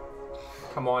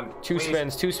 Come on. Two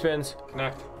spins.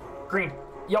 Connect. Green.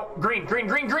 Yo, green.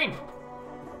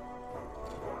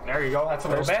 There you go. That's a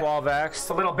little bit. 12x. It's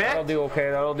a little bit.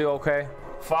 That'll do okay.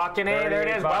 Fucking A. There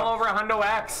it is. Well over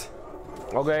 100x.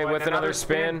 Okay, with another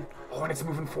spin. Oh, and it's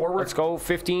moving forward. Let's go.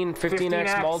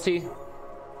 15x multi.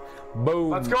 Boom.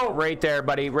 Let's go. Right there,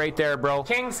 buddy. Right there, bro.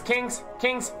 Kings. King.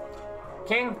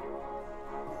 There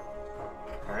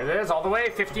it is. All the way.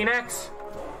 15x.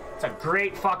 It's a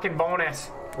great fucking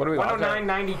bonus. What do we got?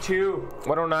 109.92.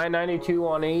 109.92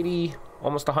 on 80.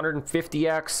 Almost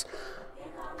 150x.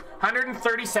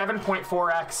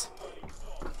 137.4x.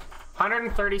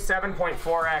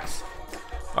 137.4x.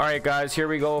 All right, guys, here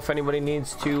we go. If anybody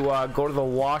needs to go to the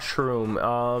washroom,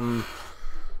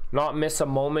 not miss a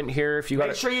moment here. If you got,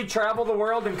 make sure you travel the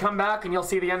world and come back, and you'll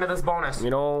see the end of this bonus.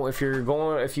 You know, if you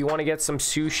want to get some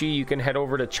sushi, you can head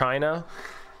over to China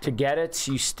to get it.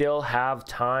 You still have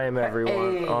time,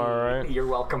 everyone. Hey, all right. You're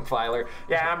welcome, Filer.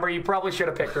 Yeah, Amber, you probably should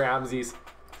have picked Ramses.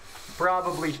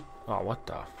 Probably. Oh, what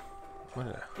the?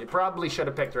 You probably should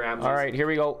have picked Ramses. All right, here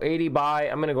we go. 80 buy.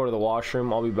 I'm gonna go to the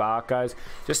washroom. I'll be back, guys.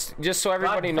 Just so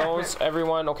everybody knows,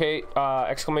 everyone. Okay,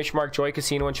 exclamation mark Joy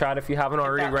Casino in chat. If you haven't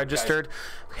already registered,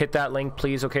 hit that link,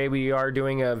 please. Okay, we are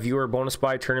doing a viewer bonus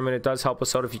buy tournament. It does help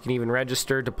us out if you can even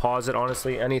register, deposit.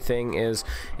 Honestly, anything is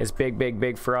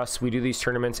big for us. We do these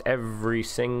tournaments every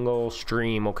single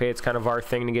stream. Okay, it's kind of our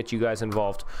thing to get you guys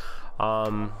involved.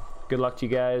 Good luck to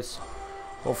you guys.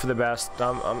 Hope for the best.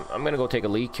 I'm gonna go take a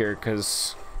leak here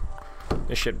because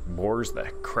this shit bores the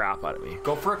crap out of me.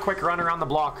 Go for a quick run around the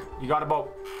block. You got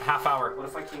about a half hour. What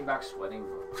if I came back sweating?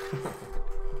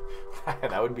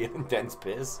 That would be an intense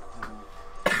piss.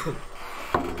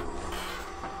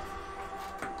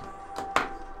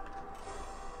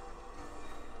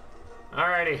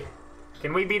 Alrighty.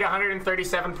 Can we beat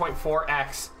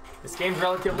 137.4x? This game's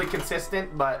relatively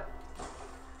consistent, but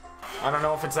I don't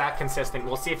know if it's that consistent.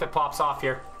 We'll see if it pops off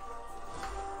here.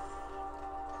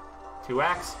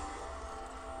 2x.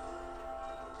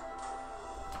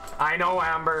 I know,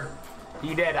 Amber.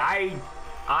 He did.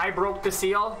 I broke the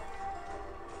seal.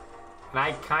 And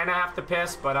I kind of have to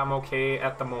piss, but I'm okay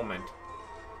at the moment.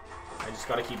 I just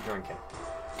got to keep drinking.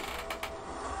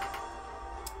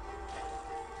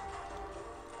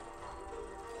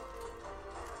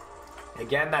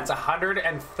 Again, that's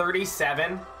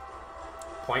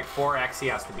 137.4x he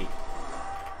has to beat.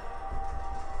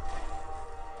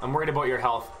 I'm worried about your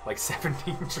health. Like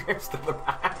 17 trips to the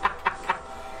back.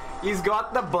 He's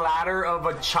got the bladder of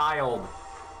a child,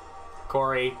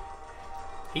 Corey.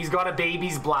 He's got a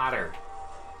baby's bladder.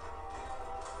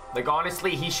 Like,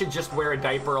 honestly, he should just wear a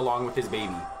diaper along with his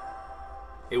baby.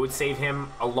 It would save him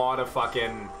a lot of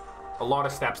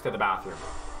steps to the bathroom.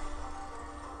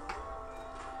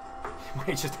 He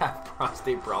might just have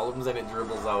prostate problems and it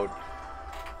dribbles out.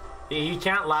 He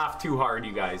can't laugh too hard,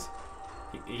 you guys.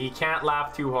 He can't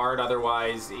laugh too hard,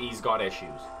 otherwise he's got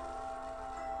issues.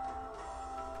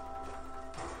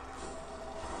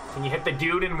 Can you hit the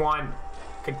dude in one?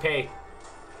 Could pay.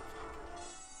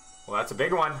 Well, that's a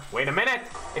big one. Wait a minute.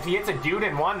 If he hits a dude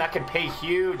in one, that could pay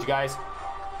huge, guys.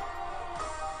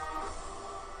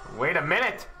 Wait a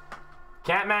minute.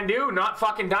 Kathmandu, not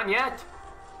fucking done yet.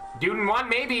 Dude in one,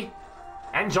 maybe.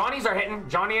 And Johnny's are hitting.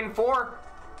 Johnny in 4.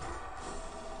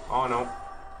 Oh, no.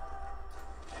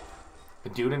 A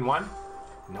dude in one?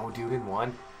 No dude in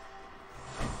one.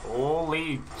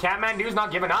 Holy. Kathmandu's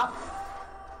not giving up.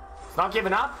 It's not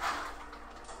giving up.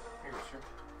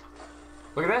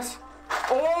 Look at this.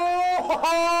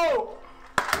 Oh!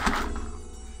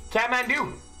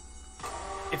 Kathmandu.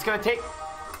 It's gonna take.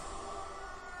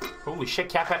 Holy shit,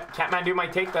 Kathmandu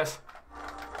might take this.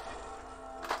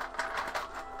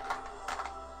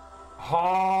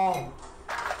 Oh.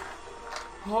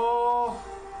 Oh.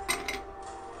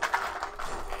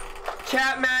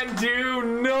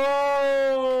 Kathmandu,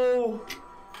 no.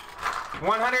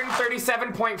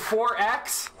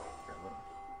 137.4x.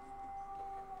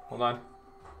 Hold on.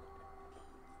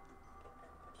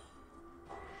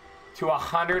 To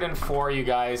 104, you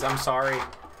guys. I'm sorry.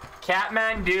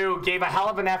 Kathmandu gave a hell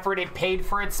of an effort. It paid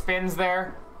for its spins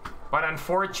there. But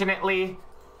unfortunately,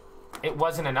 it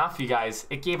wasn't enough, you guys.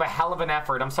 It gave a hell of an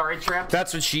effort. I'm sorry, Trips.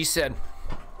 That's what she said.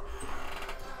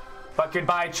 But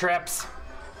goodbye, Trips.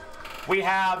 We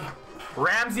have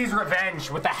Ramsey's Revenge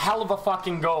with a hell of a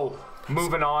fucking go.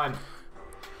 Moving on.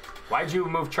 Why'd you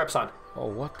move Trips on? Oh,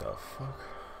 what the fuck?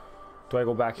 Do I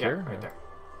go back here? Right there.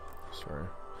 Sorry.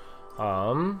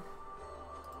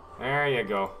 There you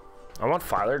go. I want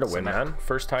Filer to win, man.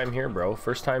 First time here, bro.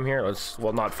 First time here.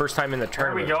 Well, not first time in the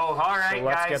tournament. There we go. All right, so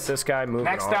let's guys. get this guy moving.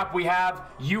 Next up, we have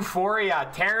Euphoria.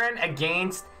 Terran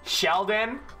against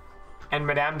Sheldon and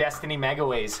Madame Destiny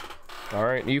Megaways. All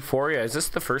right, Euphoria. Is this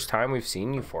the first time we've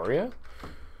seen Euphoria?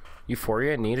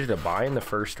 Euphoria needed a bye in the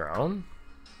first round?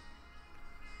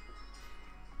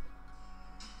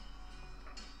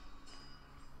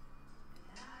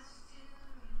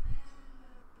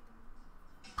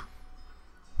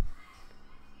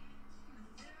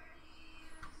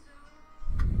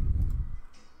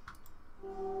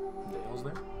 Dale's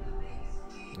there?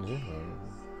 Is he?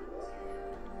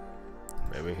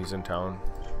 Maybe he's in town.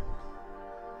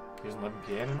 He doesn't live in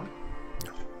PA anymore?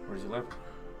 No. Where does he live?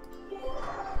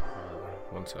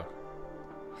 One sec.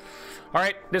 All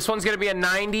right, this one's gonna be a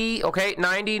 90. Okay,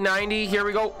 90, 90. Here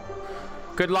we go.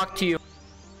 Good luck to you.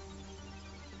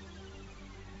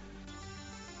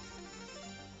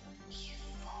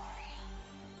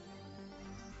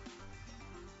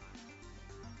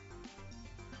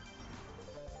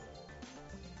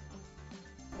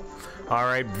 All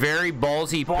right, very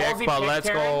ballsy pick, but let's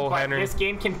go, Henry. This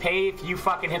game can pay if you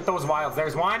fucking hit those wilds.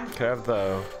 There's one. Can I have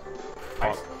the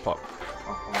pop?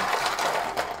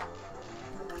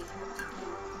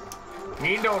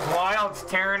 Need those wilds,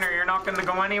 Terran, or you're not gonna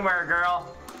go anywhere,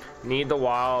 girl. Need the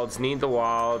wilds. Need the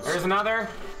wilds. There's another.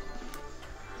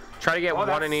 Try to get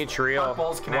one in each reel.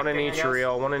 One in each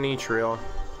reel. One in each reel.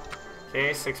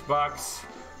 Okay, $6.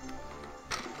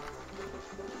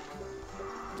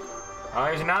 Oh,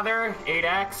 there's another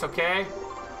 8x. Okay.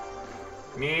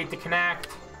 Need to connect.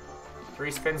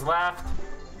 3 spins left.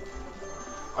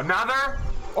 Another.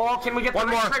 Oh, can we get the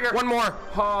re-trigger? One more.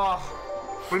 Oh,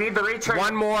 we need the re-trigger.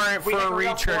 One more for a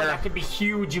re-trigger. That could be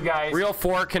huge, you guys. Reel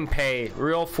 4 can pay.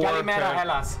 Reel 4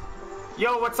 can.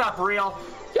 Yo, what's up, Reel?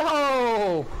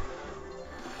 Yo.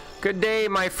 Good day,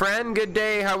 my friend. Good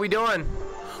day. How we doing?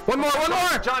 One more.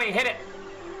 Johnny, hit it.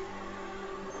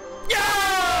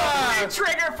 Yeah!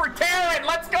 Re-trigger for Terran.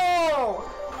 Let's go.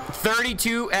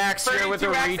 32x here with a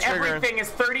re-trigger. Everything is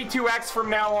 32x from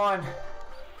now on.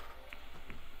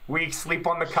 Weak sleep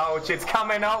on the couch. It's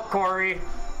coming out, Corey.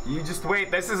 You just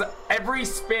wait. This is every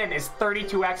spin is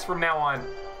 32x from now on.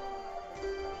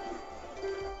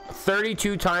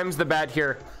 32 times the bet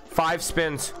here. 5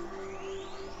 spins.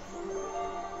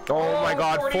 Oh my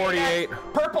God, 48.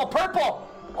 Purple, purple.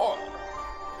 Oh.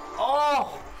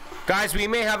 Oh. Guys, we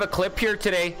may have a clip here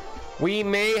today. We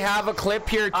may have a clip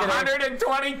here today.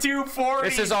 122.40.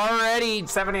 This is already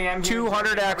 7 a.m.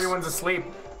 200x. Everyone's asleep.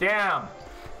 Damn.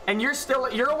 And you're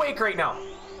awake right now.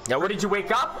 Yeah, Where did you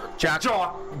wake up? Jack.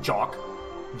 Jock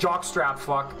strap,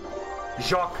 fuck.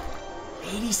 Jock.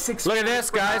 86. Look at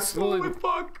this, guys. Holy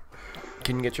fuck.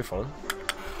 Can you get your phone?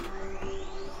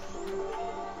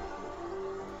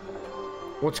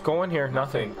 What's going here?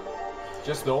 Nothing.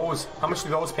 Just those. How much do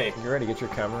those pay? You ready to get your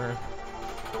camera?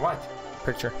 For what?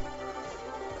 Picture.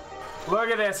 Look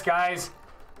at this, guys.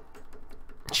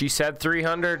 She said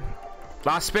 300.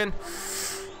 Last spin.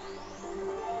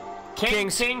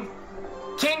 Kings. King.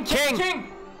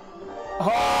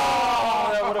 Oh,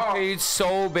 that would have paid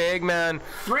so big, man.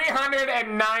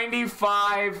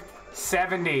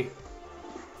 395.70.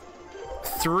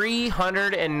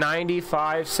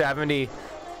 395.70.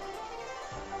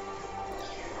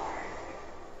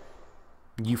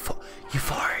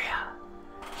 Euphoria.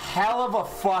 Hell of a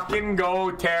fucking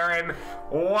go, Taryn.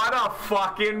 What a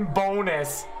fucking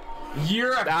bonus.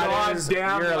 You're a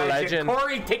goddamn legend.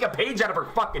 Corey, take a page out of her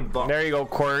fucking book. There you go,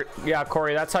 Corey. Yeah,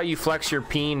 Corey, that's how you flex your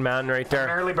peen, man, right there.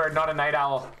 An early bird, not a night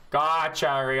owl.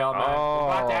 Gotcha, real man. Oh,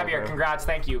 Glad to have you here. Congrats,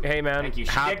 thank you. Hey, man. Thank you.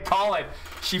 She did call it.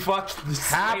 She fucking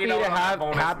happy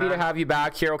to have you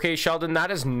back here. Okay, Sheldon, that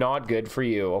is not good for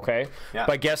you, okay? Yeah.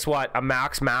 But guess what? A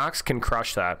max can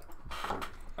crush that.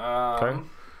 Okay.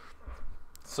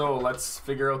 So let's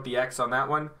figure out the X on that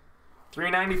one.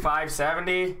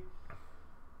 395.70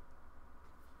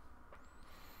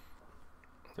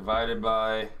 divided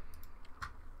by.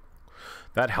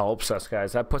 That helps us,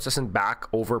 guys. That puts us in back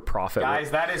over profit. Guys,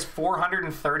 that is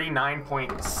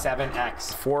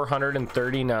 439.7x.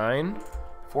 439.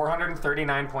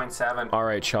 439.7. All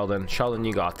right, Sheldon. Sheldon,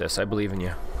 you got this. I believe in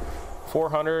you.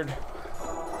 400.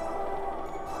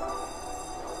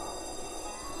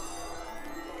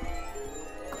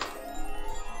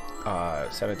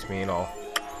 Send it to me and I'll.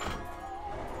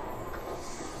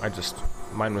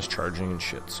 Mine was charging and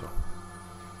shit, so.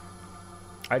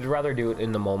 I'd rather do it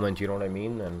in the moment, you know what I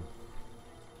mean, than.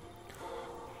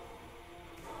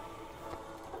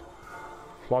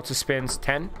 Lots of spins.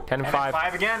 10 and 5.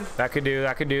 5 again. That could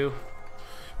do.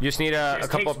 You just need a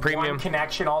couple of premium. One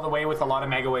connection all the way with a lot of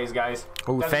megaways, guys.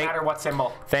 Ooh, Doesn't matter what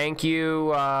symbol. Thank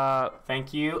you.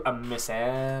 Thank you, Miss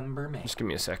Amber May. Just give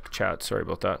me a sec, chat. Sorry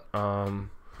about that. Throw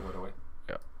it away.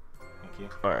 Yeah. Thank you.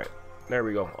 All right. There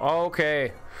we go.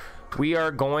 Okay. We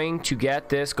are going to get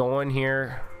this going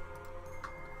here.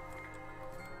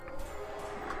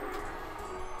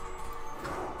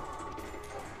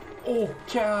 Oh,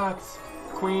 cats.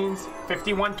 Queens.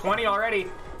 51.20 already.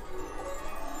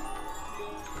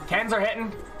 10s are hitting.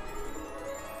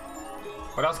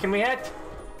 What else can we hit?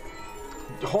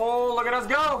 Oh, look at us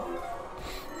go.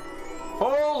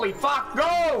 Holy fuck,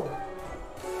 go.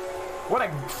 What a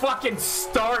fucking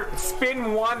start.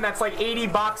 Spin 1, that's like 80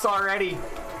 bucks already.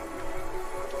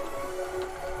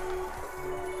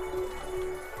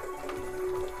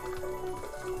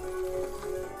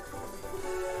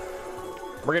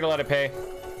 We're gonna let it pay.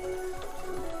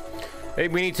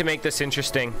 We need to make this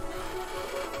interesting.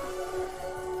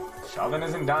 Sheldon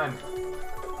isn't done.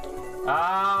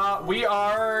 We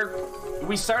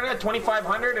started at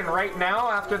 2,500 and right now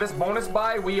after this bonus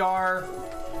buy we're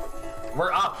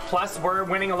up. Plus we're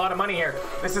winning a lot of money here.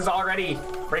 This is already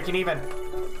breaking even.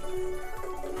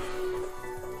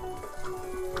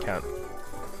 Can't.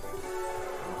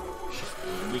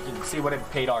 We can see what it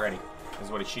paid already. Is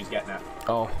what she's getting at.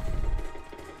 Oh.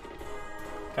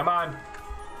 Come on.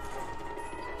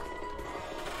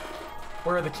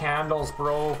 Where are the candles,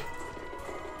 bro?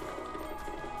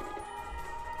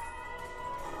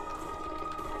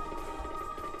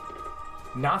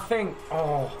 Nothing.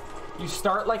 Oh, you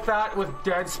start like that with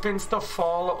dead spins to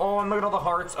follow. Oh, and look at all the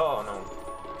hearts. Oh, no.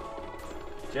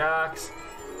 Jacks.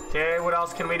 Okay, what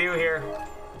else can we do here?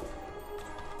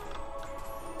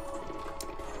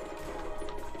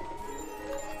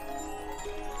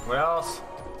 What else?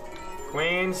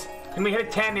 Queens. Can we hit a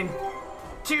 10 in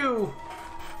 2?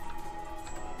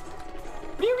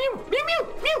 Mew, mew, mew, mew,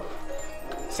 mew.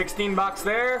 16 bucks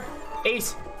there.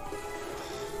 Ace.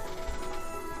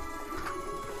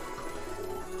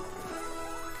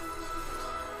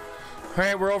 All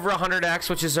right, we're over 100x,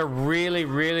 which is a really,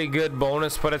 really good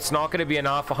bonus, but it's not going to be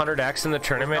enough. 100x in the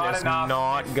tournament is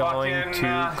not going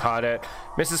to cut it.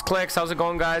 Mrs. Clicks, how's it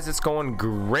going, guys? It's going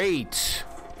great.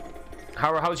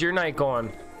 How's your night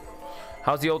going?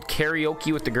 How's the old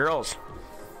karaoke with the girls?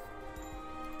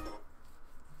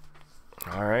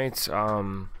 All right.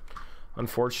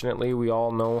 Unfortunately, we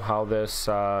all know how this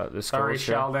this Sorry, goes.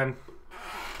 Here. Sheldon.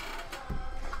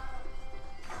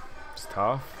 It's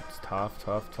tough. It's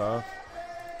tough.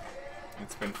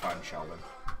 It's been fun, Sheldon.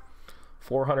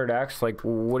 400x. Like,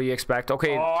 what do you expect?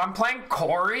 Okay. Oh, I'm playing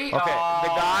Corey. Okay, Oh, the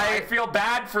guy- I feel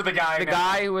bad for the guy. The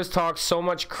guy who has talked so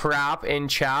much crap in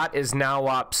chat is now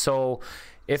up. So,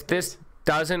 if this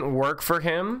doesn't work for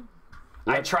him,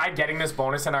 I tried getting this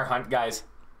bonus in our hunt, guys.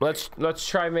 let's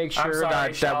try and make sure sorry, that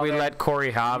we Sheldon. let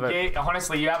Corey have it.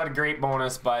 Honestly, you have a great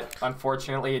bonus, but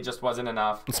unfortunately, it just wasn't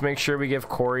enough. Let's make sure we give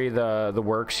Corey the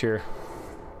works here.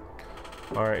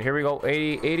 All right, here we go.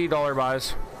 $80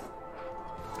 buys.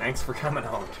 Thanks for coming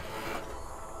out.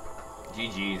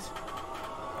 GG's.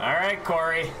 All right,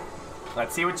 Corey.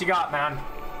 Let's see what you got, man.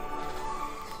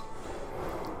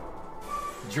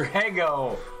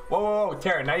 Drago. Whoa,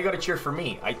 Tara, now you gotta cheer for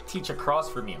me. I teach across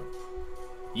from you.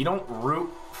 You don't root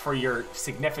for your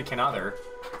significant other.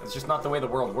 It's just not the way the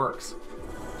world works.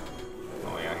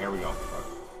 Oh yeah, here we go.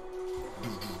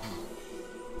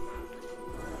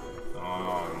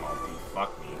 Oh, multi.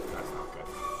 Fuck me. That's not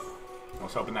good. I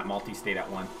was hoping that multi stayed at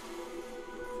 1.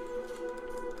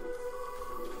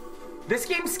 This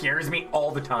game scares me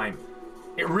all the time.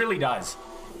 It really does.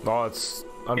 Oh, it's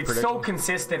unpredictable. It's so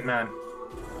consistent, man.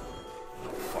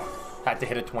 Fuck. Had to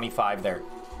hit a 25 there.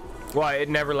 Well, it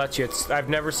never lets you. I've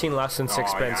never seen less than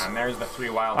 6 spins. Yeah, and there's the 3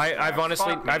 wild. I've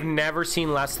honestly, Fuck me. I've never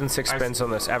seen less than 6 spins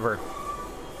on this, ever.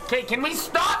 Okay, can we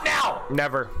stop now?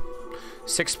 Never.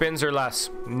 6 spins or less.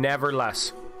 Never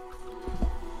less.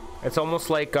 It's almost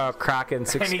like Kraken.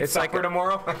 I need It's supper like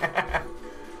tomorrow.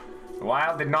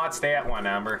 Wild did not stay at 1,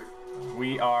 Amber.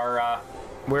 We are,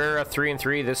 we're a 3 and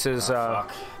 3. This is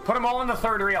fuck. Put them all in the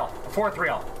 3rd reel. The 4th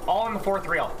reel. All in the 4th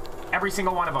reel. Every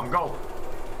single one of them. Go.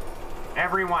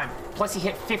 Everyone. Plus he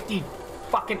hit 50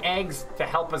 fucking eggs to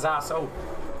help his ass out. Oh,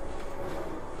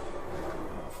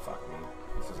 fuck me.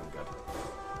 This isn't good.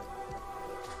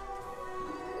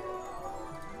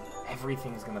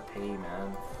 Everything's gonna pay,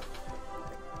 man.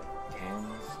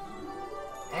 Tens.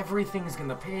 Everything's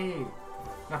gonna pay.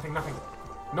 Nothing.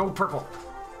 No purple.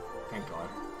 Thank God.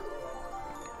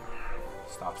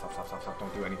 Stop.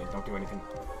 Don't do anything.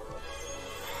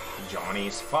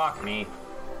 Johnny's. Fuck me.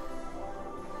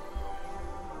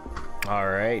 all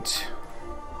right.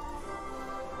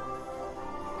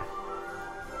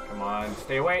 Come on.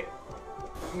 Stay away.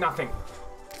 Nothing.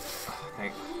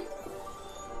 Thank.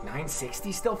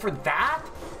 960 still for that?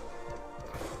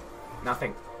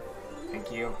 Nothing.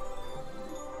 Thank you.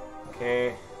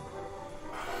 Okay.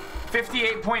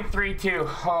 58.32.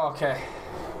 Oh, okay.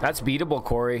 That's beatable,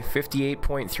 Corey.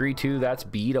 58.32. That's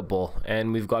beatable.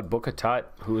 And we've got Bukatut,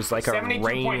 who is like a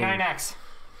 72.9x.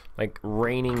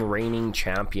 reigning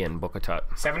champion. Bukatut.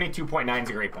 72.9 is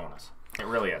a great bonus. It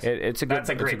really is. It's a good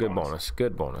bonus.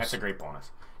 Good bonus. That's a great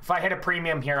bonus. If I hit a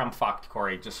premium here, I'm fucked,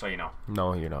 Corey, just so you know.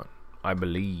 No, you're not. I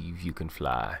believe you can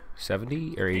fly.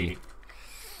 70 or 80?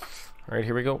 All right,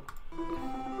 here we go.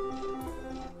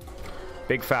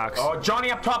 Big facts. Oh,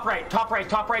 Johnny up top right.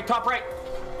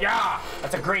 Yeah,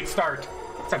 that's a great start.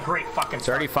 It's a great fucking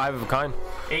start. 35 of a kind.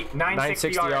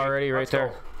 960 already right Let's there.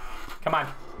 go. Come on.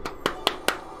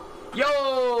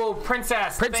 Yo,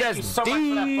 Princess. Thank you so much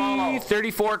for that follow.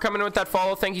 D34 coming in with that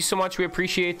follow. Thank you so much. We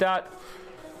appreciate that.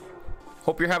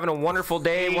 Hope you're having a wonderful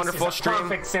day, Ace wonderful is a stream.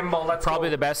 perfect symbol. Let's Probably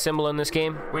go. the best symbol in this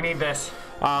game. We need this.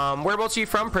 Whereabouts are you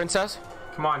from, Princess?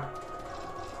 Come on.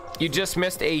 You just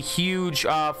missed a huge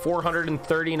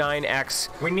 439x.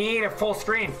 We need a full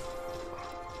screen.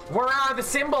 Where are the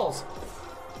symbols?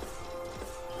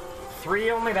 3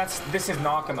 only? This is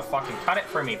not gonna fucking cut it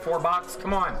for me. $4.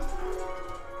 Come on.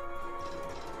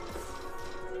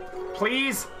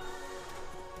 Please.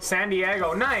 San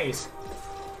Diego. Nice.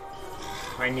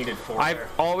 I needed 4 I've there.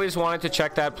 always wanted to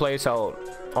check that place out.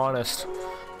 Honest.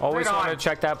 Always Right on. wanted to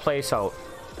check that place out.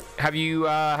 Have you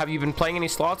been playing any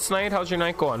slots tonight? How's your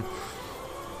night going?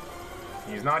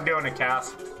 He's not doing it,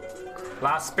 Cass.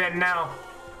 Last spin now.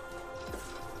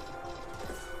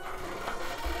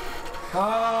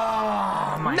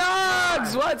 Oh, my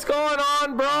Nugs, God. what's going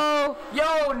on, bro? Yo,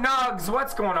 Nugs,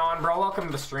 what's going on, bro? Welcome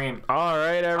to the stream. All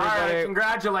right, All right, everybody.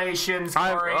 congratulations,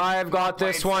 Corey. I've got Well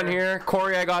this played, one sir. here.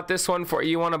 Corey, I got this one for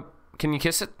you. Can you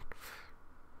kiss it?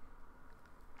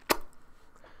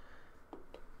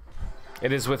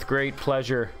 It is with great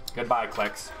pleasure Goodbye,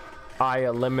 Clicks. I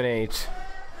eliminate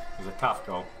It was a tough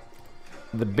go.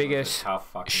 the biggest Tough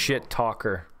fucking shit go.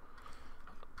 talker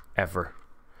ever.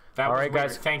 That All was right, weird.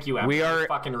 guys. Thank you, Em. We That was are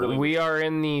fucking really we weird. are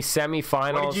in the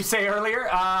semifinals. What did you say earlier?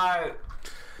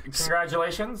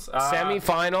 Congratulations.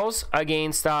 Semifinals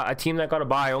against a team that got a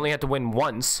bye. Only had to win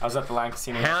once. I was at the Land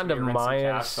Casino. Hand of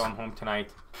Midas. So I'm home tonight.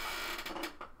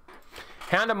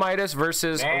 Hand of Midas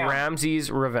versus Damn.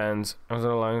 Ramsey's Revenge. I was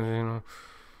at a Land Casino.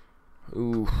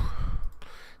 Ooh.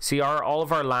 See, all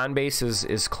of our land base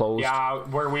is closed. Yeah,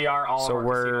 where we are, all So of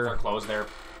our casinos are closed there,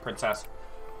 Princess.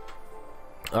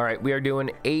 All right, we are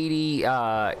doing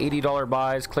 $80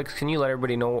 buys. Clicks, can you let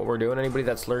everybody know what we're doing? Anybody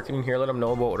that's lurking in here, let them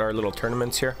know about our little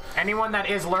tournaments here. Anyone that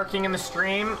is lurking in the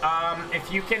stream,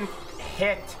 if you can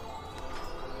hit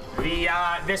the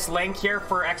this link here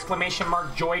for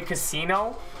 !Joy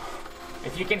Casino.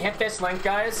 If you can hit this link,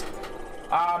 guys,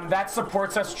 that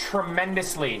supports us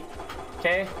tremendously.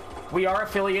 Okay, we are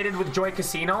affiliated with Joy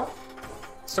Casino,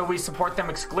 so we support them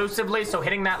exclusively. So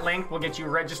hitting that link will get you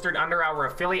registered under our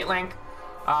affiliate link.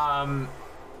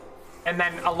 And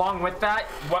then along with that,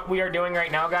 what we are doing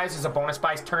right now, guys, is a bonus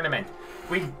buys tournament.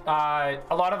 We a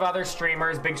lot of other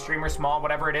streamers, big streamers, small,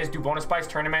 whatever it is, do bonus buys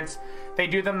tournaments. They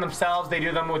do them themselves. They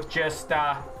do them with just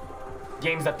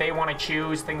games that they want to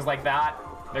choose, things like that.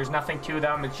 There's nothing to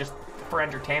them. It's just for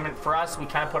entertainment. For us, we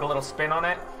kind of put a little spin on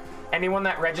it. Anyone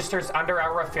that registers under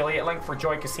our affiliate link for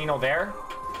Joy Casino there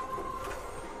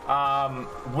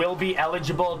will be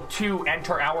eligible to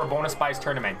enter our bonus buys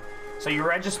tournament. So you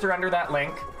register under that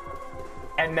link,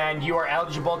 and then you are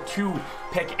eligible to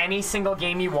pick any single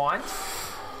game you want.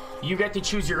 You get to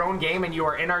choose your own game, and you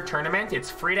are in our tournament.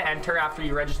 It's free to enter after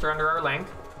you register under our link.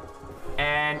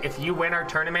 And if you win our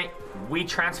tournament, we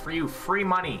transfer you free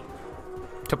money.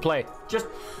 To play. Just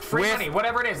free money,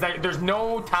 whatever it is. There's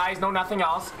no ties, no nothing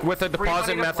else. With a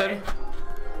deposit method.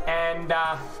 And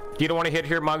you don't want to hit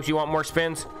here, Mugs. You want more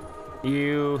spins?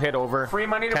 You hit over. Free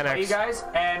money to 10x. play, you guys,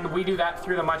 and we do that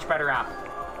through the Much Better app.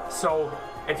 So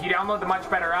if you download the Much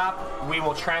Better app, we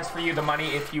will transfer you the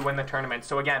money if you win the tournament.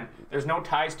 So again, there's no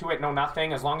ties to it, no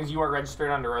nothing. As long as you are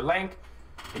registered under a link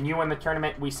and you win the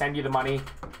tournament, we send you the money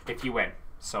if you win.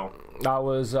 So that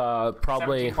was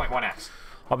probably 17.1x.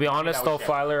 I'll be honest though,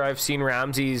 Filer, I've seen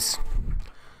Ramsey's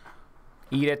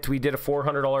eat it. We did a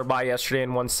 $400 buy yesterday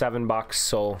and won $7,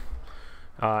 so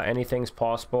anything's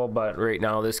possible. But right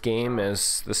now, this is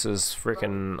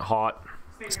freaking hot.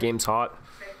 This game's hot.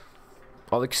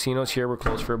 All the casinos here were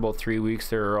closed for about 3 weeks.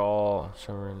 They're all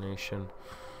Sovereign Nation,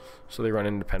 so they run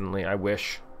independently. I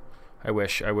wish.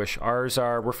 Ours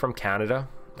are. We're from Canada,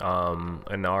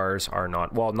 and ours are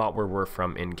not. Well, not where we're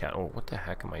from in Canada. Oh, what the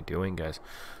heck am I doing, guys?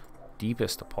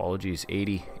 Deepest apologies.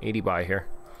 80 buy here.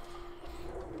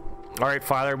 All right,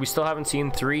 Filer, we still haven't seen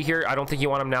 3 here. I don't think you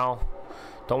want them now.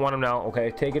 Don't want them now.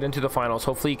 Okay, take it into the finals.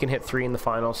 Hopefully you can hit 3 in the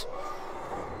finals.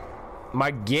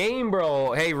 My game,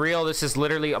 bro. Hey, Real, this is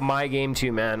literally my game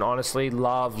too, man. Honestly,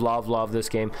 love this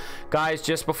game. Guys,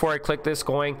 just before I click this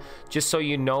going, just so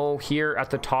you know, here at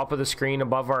the top of the screen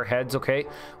above our heads, okay,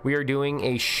 we are doing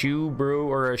a shoe brew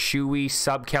or a shoey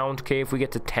sub count, okay, if we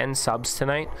get to 10 subs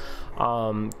tonight.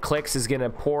 Clicks is gonna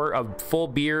pour a full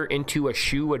beer into a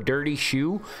shoe, a dirty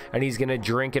shoe, and he's gonna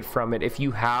drink it from it. If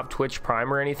you have Twitch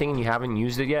Prime or anything and you haven't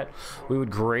used it yet, we would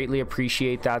greatly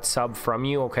appreciate that sub from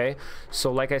you, okay?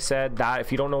 So like I said, that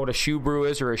if you don't know what a shoe brew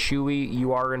is or a shoey,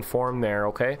 you are informed there,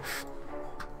 okay?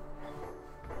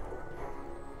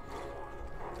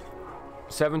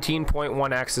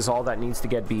 17.1x is all that needs to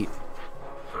get beat.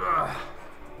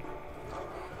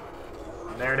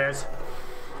 There it is.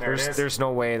 There's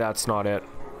no way that's not it.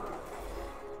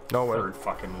 No way. Third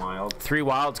fucking wild. 3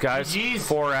 wilds, guys. GGs.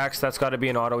 4x. That's got to be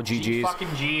an auto. GGs.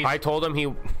 Fucking G's. I told him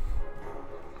he.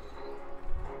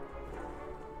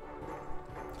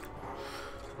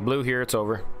 Blue here. It's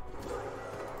over.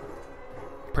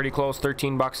 Pretty close.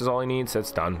 $13 is all he needs.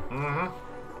 It's done.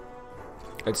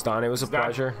 It's done. It was a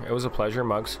pleasure. It was a pleasure,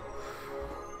 Mugs.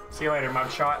 See you later,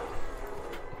 mugshot.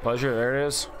 Pleasure. There it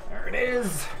is. There it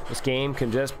is. This game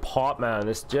can just pop, man.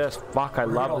 This just fuck. I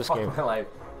love this game. My life.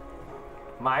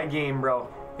 My game, bro.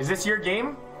 Is this your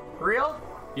game? Real?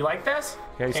 You like this?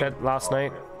 Yeah, you said last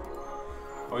night.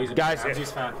 Oh, he's a Guys,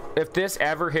 Ramsey's fan. if this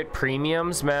ever hit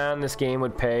premiums, man, this game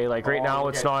would pay. Like right now,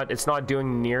 it's not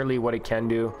doing nearly what it can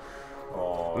do.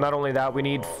 Not only that, we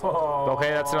need. Okay,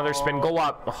 that's another spin. Go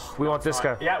up. Oh, we want this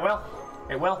guy. Yeah, it will.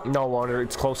 It will. No wonder.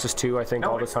 It's closest to, I think,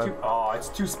 all the time. It's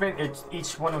 2 spin.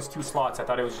 Each one was 2 slots. I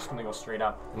thought it was just gonna go straight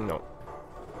up. No.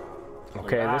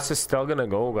 Okay, this is still gonna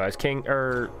go, guys.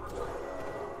 I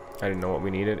didn't know what we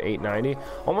needed. 890.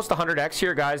 Almost 100x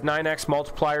here, guys. 9x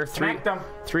multiplier.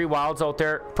 3 wilds out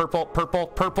there.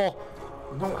 Purple.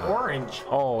 No, orange.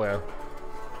 Oh yeah.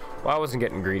 Well, I wasn't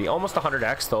getting greedy. Almost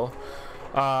 100x though.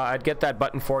 I'd get that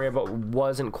button for you, but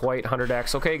wasn't quite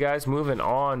 100x. Okay, guys, moving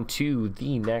on to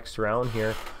the next round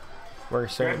here. We're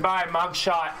saying goodbye,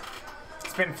 mugshot.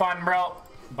 It's been fun, bro.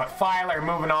 But Filer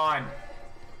moving on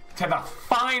to the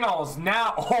finals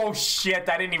now. Oh shit,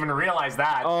 I didn't even realize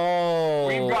that. Oh.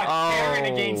 We've got Darren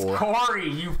against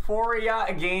Corey. Euphoria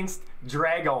against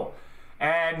Drago.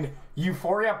 And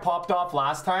Euphoria popped off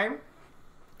last time.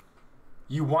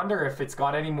 You wonder if it's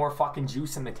got any more fucking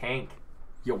juice in the tank.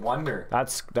 You wonder.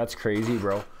 That's crazy,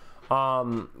 bro.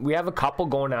 We have a couple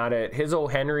going at it.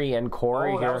 Hizzo, Henry, and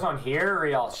Corey. Oh, that was on here?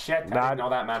 Real shit. I didn't know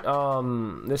that,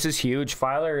 man. This is huge.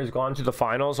 Filer has gone to the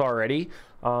finals already.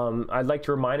 I'd like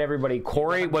to remind everybody,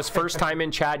 Corey was first time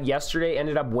in chat yesterday,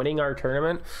 ended up winning our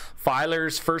tournament.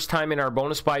 Filer's first time in our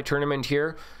bonus buy tournament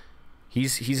here.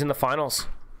 He's in the finals.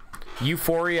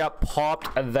 Euphoria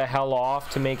popped the hell off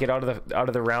to make it out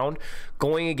of the round,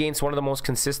 going against one of the most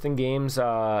consistent games,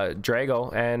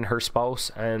 Drago and her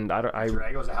spouse. And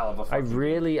Drago's a hell of a. I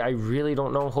really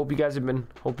don't know. Hope you guys have been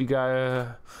been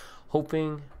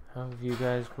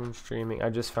streaming? I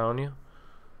just found you.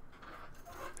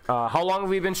 How long have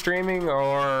we been streaming?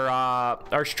 Or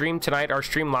our stream tonight? Our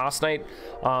stream last night.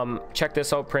 Check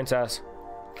this out, Princess.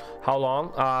 How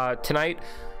long? Tonight.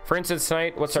 For instance,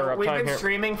 tonight, what's our uptime here? We've been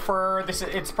streaming for this.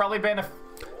 It's probably been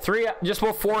just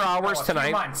about 4 hours tonight.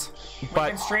 2 months. We've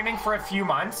been streaming for a few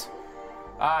months,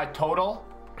 total.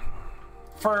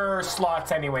 For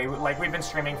slots, anyway. Like we've been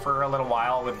streaming for a little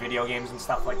while with video games and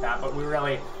stuff like that. But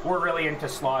we're really into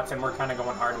slots, and we're kind of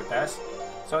going hard with this.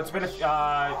 So it's been a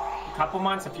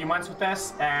few months with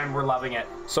this, and we're loving it.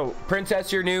 So,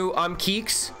 Princess, you're new. I'm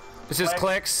Keeks. This is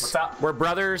Clicks. What's up? We're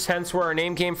brothers, hence where our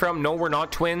name came from. No, we're not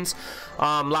twins.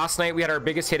 Last night we had our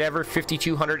biggest hit ever,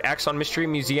 5200X on Mystery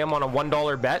Museum on a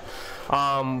 $1 bet.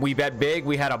 We bet big.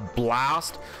 We had a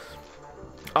blast.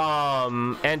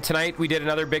 And tonight we did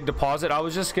another big deposit. I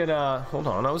was just gonna hold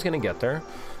on. I was gonna get there.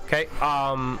 Okay.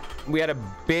 We had a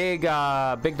big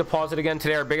deposit again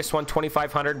today. Our biggest one,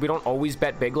 2,500. We don't always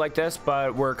bet big like this,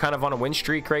 but we're kind of on a win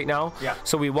streak right now. Yeah.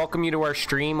 So we welcome you to our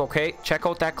stream. Okay. Check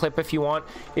out that clip if you want.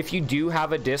 If you do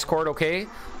have a Discord, okay,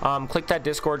 click that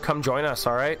Discord. Come join us.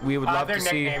 All right. We would love to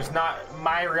see. Their nicknames. Not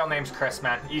my real name's Chris,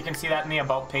 man. You can see that in the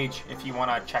about page if you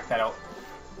want to check that out.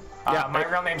 Yeah. My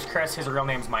real name's Chris. His real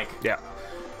name's Mike. Yeah.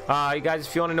 You guys,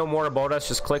 if you want to know more about us,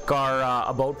 just click our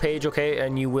about page, okay,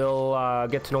 and you will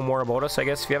get to know more about us. I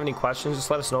guess if you have any questions, just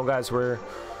let us know, guys. We're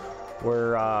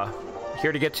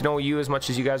here to get to know you as much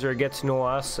as you guys are to get to know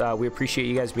us. We appreciate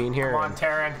you guys being here. Come on,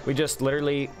 Taryn. We just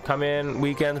literally come in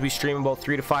weekends. We stream about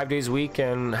 3 to 5 days a week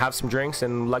and have some drinks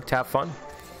and like to have fun.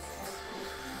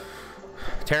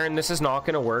 Taryn, this is not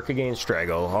going to work against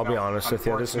Drago. I'll be honest with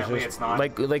you. This is just it's not.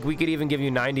 like we could even give you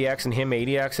 90x and him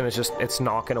 80x, and it's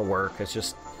not going to work. It's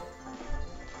just.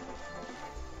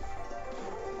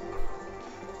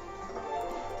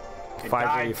 It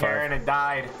died, Taryn. It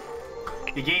died.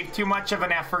 You gave too much of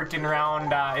an effort in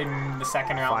the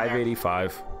second round.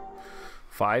 585.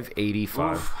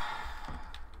 585. Oof.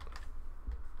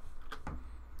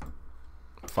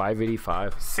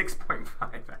 585.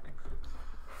 6.5.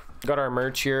 Got our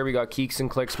merch here. We got Keeks and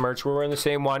Clicks merch. We're wearing the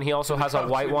same one. He also has a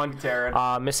white one.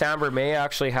 Miss Amber May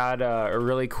actually had a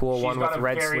really cool one with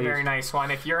red sleeves. She's got a very nice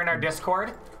one. If you're in our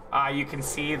Discord, you can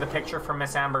see the picture from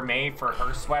Miss Amber May for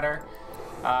her sweater.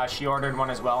 She ordered one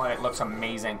as well, and it looks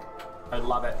amazing. I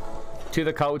love it. To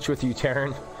the couch with you,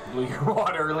 Taryn. Blew your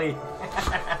wad early.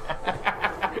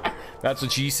 That's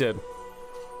what she said.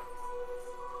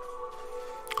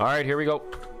 All right, here we go.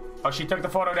 Oh, she took the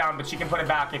photo down, but she can put it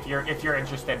back if you're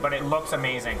interested. But it looks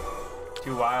amazing.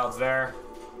 2 wilds there.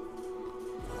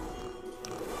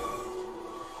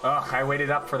 Ugh, I waited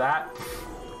up for that.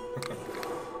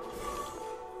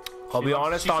 I'll be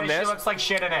honest on this. She looks like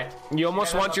shit in it. You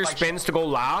almost want your spins to go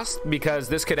last because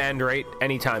this could end right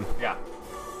anytime. Yeah.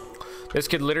 This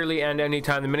could literally end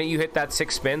anytime. The minute you hit that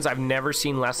 6 spins, I've never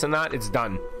seen less than that. It's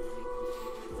done.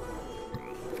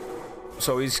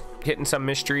 So he's hitting some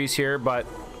mysteries here, but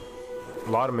a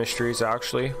lot of mysteries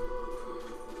actually.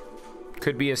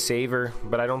 Could be a saver,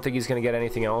 but I don't think he's going to get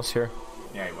anything else here.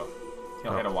 Yeah, he will.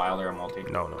 He'll hit a wild or a multi.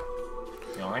 No.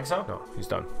 You don't think so? No, he's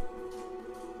done.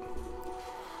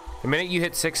 The minute you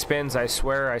hit 6 spins, I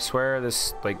swear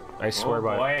this, like, I swear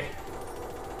by it. Boy.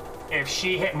 If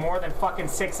she hit more than fucking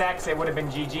 6x, it would have been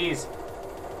GG's.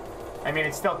 I mean,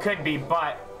 it still could be,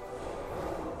 but...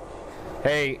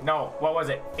 Hey. No, what was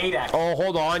it? 8x. Oh,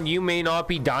 hold on. You may not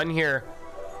be done here.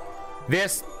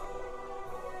 The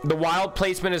wild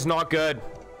placement is not good.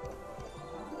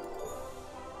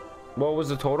 What was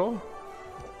the total?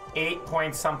 8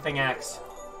 point something x.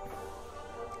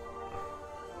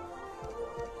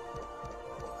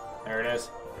 There it is.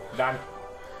 Done.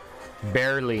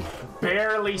 Barely.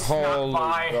 Barely snuck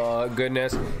by. Oh,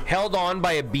 goodness. Held on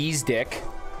by a bee's dick.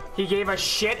 He gave a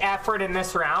shit effort in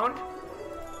this round.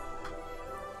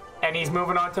 And he's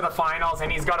moving on to the finals,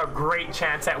 and he's got a great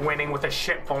chance at winning with a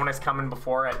shit bonus coming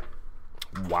before it.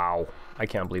 Wow. I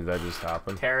can't believe that just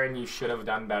happened. Taryn, you should have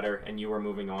done better, and you were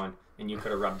moving on, and you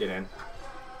could have rubbed it in.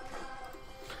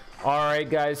 All right,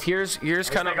 guys. Here's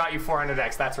kind of. I got you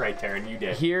 400x. That's right, Taryn. You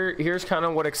did. Here's kind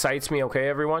of what excites me. Okay,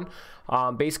 everyone.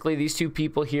 Basically, these two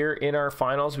people here in our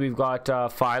finals, we've got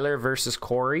Filer versus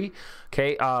Corey.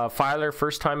 Okay, Filer,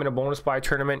 first time in a bonus buy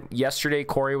tournament. Yesterday,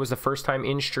 Corey was the first time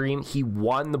in stream. He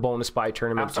won the bonus buy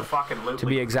tournament, to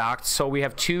be exact. So we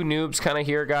have two noobs kind of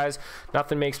here, guys.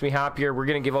 Nothing makes me happier. We're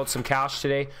going to give out some cash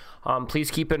today. Please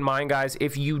keep in mind, guys,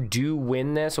 if you do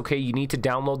win this, okay, you need to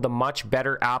download the Much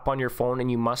Better app on your phone,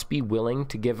 and you must be willing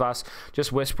to give us,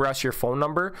 just whisper us your phone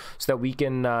number so that we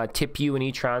can tip you and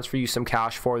e-transfer you some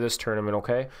cash for this tournament,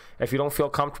 okay? If you don't feel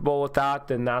comfortable with that,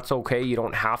 then that's okay. You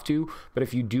don't have to. But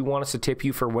if you do want us to tip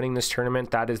you for winning this tournament,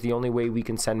 that is the only way we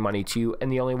can send money to you,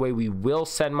 and the only way we will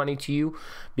send money to you,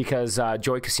 because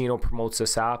Joy Casino promotes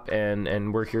this app,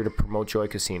 and we're here to promote Joy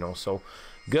Casino. So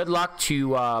good luck to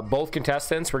both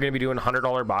contestants. We're going to be doing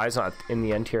 $100 buys in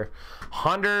the end here.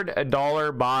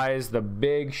 $100 buys, the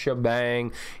big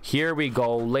shebang. Here we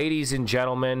go, ladies and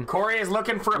gentlemen. Corey is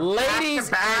looking for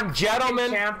ladies and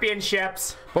gentlemen,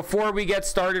 championships. Before we get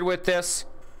started with this,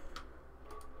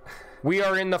 we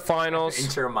are in the finals.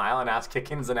 Inter a mile and ass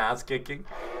kicking's an ass kicking.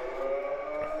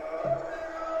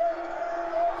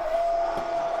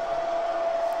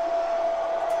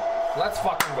 Let's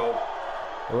fucking go.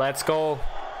 Let's go.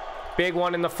 Big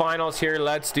one in the finals here.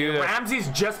 Let's do this. Ramsey's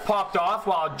just popped off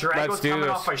while Drago's coming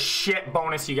off a shit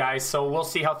bonus, you guys. So we'll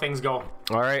see how things go.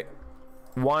 All right.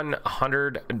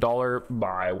 $100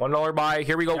 buy. $1 buy.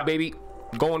 Here we go, baby.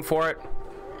 Going for it.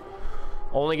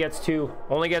 Only gets two.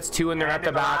 Only gets two, and they're at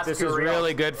the back. This is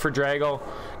really good for Drago.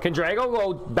 Can Drago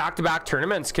go back-to-back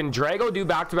tournaments? Can Drago do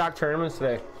back-to-back tournaments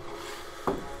today?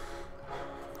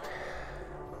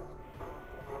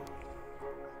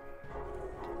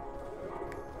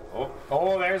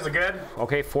 Oh, there's a good.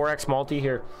 Okay, 4x multi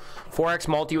here. 4x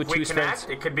multi with two spins.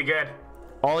 It could be good.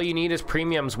 All you need is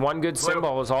premiums. One good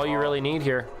symbol is all you really need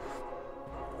here.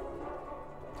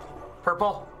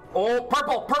 Purple. Oh,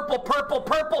 purple, purple, purple,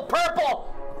 purple,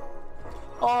 purple.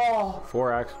 Oh.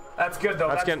 4x. That's good, though.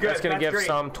 That's good. That's going to give great.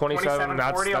 Some 27.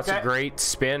 That's 40, that's a great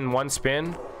spin. One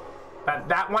spin.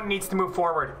 That one needs to move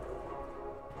forward.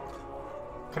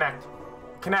 Connect.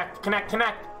 Connect, connect,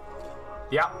 connect.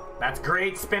 Yep. That's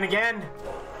great. Spin again.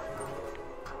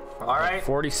 All right.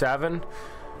 47.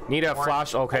 Need a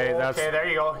flash. Okay, that's okay. There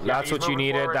you go. Yeah, that's what you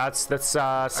needed. Forward. That's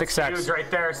 6x. Huge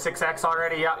right there. 6x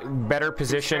already. Yeah. Better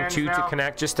position to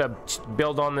connect, just to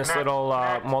build on this little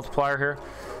multiplier here.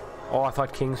 Oh, I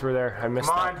thought kings were there. I missed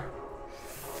that.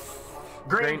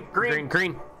 Green, green, green,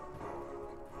 green.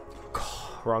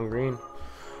 Wrong green.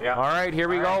 Yeah. All right, here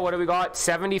we go. What do we got?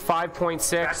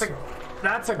 75.6.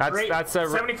 That's a great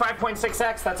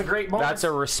 75.6x. That's a great bonus. That's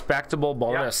a respectable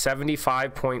bonus. Yep.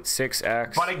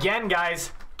 75.6x. But again,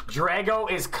 guys, Drago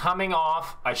is coming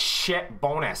off a shit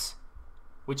bonus,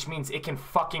 which means it can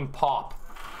fucking pop.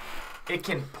 It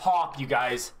can pop, you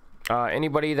guys.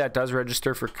 Anybody that does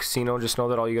register for casino, just know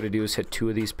that all you got to do is hit 2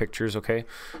 of these pictures, okay?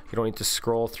 You don't need to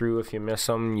scroll through. If you miss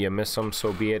them, you miss them,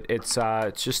 so be it. It's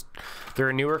just, they're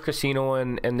a newer casino,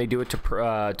 and they do it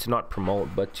to not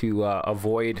promote, but to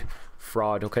avoid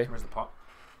fraud, okay? Where's the pop?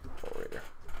 Oh, right there.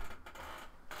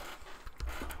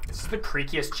 This is the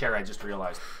creakiest chair, I just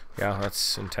realized. Yeah,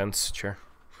 that's intense chair.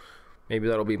 Maybe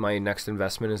that'll be my next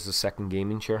investment, is the second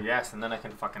gaming chair. Yes, and then I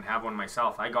can fucking have one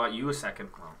myself. I got you a second.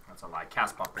 Well, that's a lie.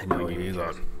 Cast pop. I know you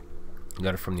got it. You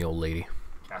got it from the old lady.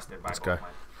 Cast it by this guy.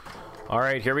 All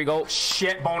right, here we go.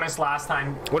 Shit bonus last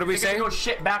time. What did we say? Go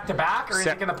shit back to back, or is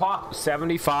it gonna pop?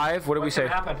 75. What did we say?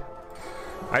 What happened?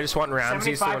 I just want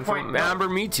Ramsey's to win from Amber.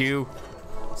 Me too.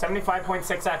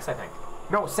 75.6x, I think.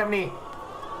 No, 70.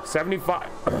 75.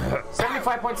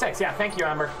 75.6. Yeah, thank you,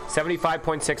 Amber.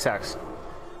 75.6x.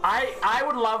 I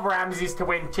would love Ramses to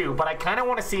win too, but I kind of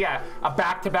want to see a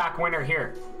back-to-back winner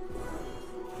here.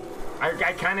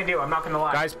 I kind of do. I'm not gonna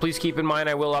lie. Guys, please keep in mind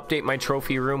I will update my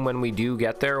trophy room when we do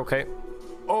get there. Okay.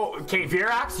 Oh, okay,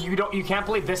 Virax, you can't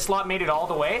believe this slot made it all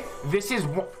the way. This is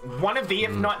one of the,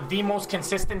 if not the most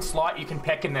consistent slot you can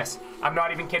pick in this. I'm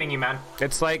not even kidding you, man.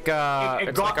 It's like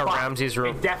it's like a Ramses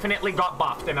room. It definitely got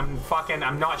buffed, and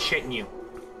I'm not shitting you.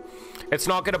 It's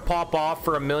not gonna pop off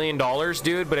for $1 million,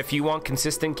 dude. But if you want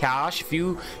consistent cash, if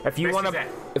you want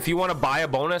to buy a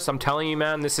bonus, I'm telling you,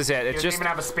 man, this is it. It's just even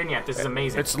have a spin yet. This is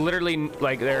amazing. It's literally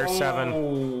like there's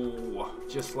 7.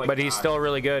 Just like. But he's still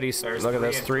really good. He's look at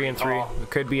this 3 and 3. It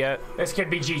could be it. This could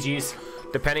be GG's.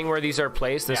 Depending where these are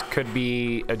placed, this could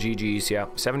be a GG's. Yeah,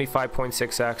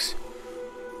 75.6x.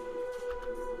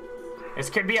 This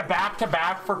could be a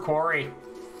back-to-back for Corey.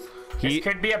 This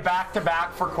could be a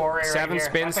back-to-back for Corey. 7 right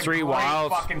spins, That's 3 a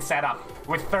wilds. fucking setup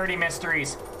with 30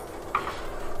 mysteries.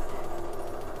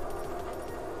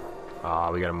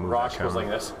 Ah, we gotta move Rosh that goes camera.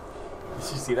 like this.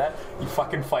 Did you see that? He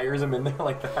fucking fires him in there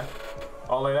like that.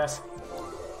 All like this.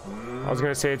 I was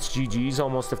gonna say it's GG's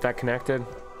almost if that connected.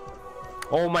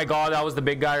 Oh my god, that was the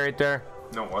big guy right there.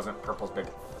 No, it wasn't. Purple's big.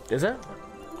 Is it?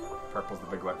 Purple's the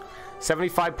big one.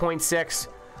 75.6.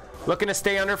 Looking to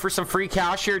stay under for some free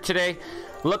cash here today.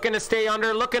 Looking to stay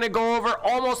under, looking to go over,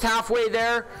 almost halfway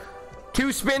there.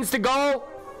 2 spins to go.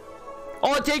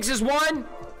 All it takes is 1.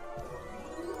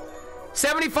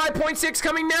 75.6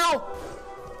 coming now.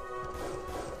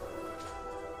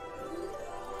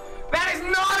 That is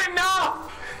not enough!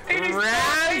 It is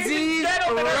Ramsey's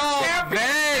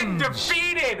Revenge.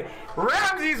 Defeated!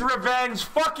 Ramsey's Revenge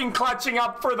fucking clutching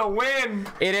up for the win!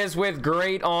 It is with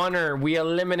great honor we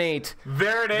eliminate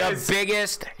There it the is.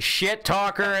 biggest shit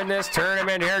talker in this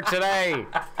tournament here today.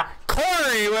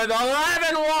 Corey with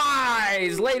 11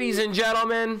 Ys, ladies and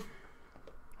gentlemen.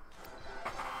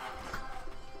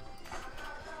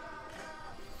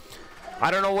 I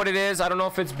don't know what it is. I don't know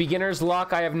if it's beginner's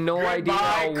luck. I have no idea.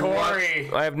 Corey.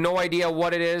 I have no idea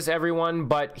what it is, everyone.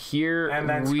 But here And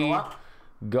then we scroll up.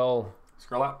 go.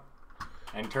 Scroll up.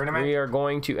 And tournament. We are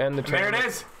going to end the There tournament. it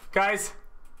is, guys.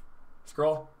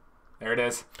 Scroll. There it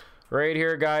is. Right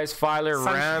here, guys. Filer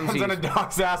Ramsey. Sun's on a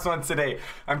dog's ass one today.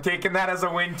 I'm taking that as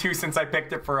a win too since I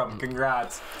picked it for him.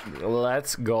 Congrats.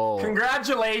 Let's go.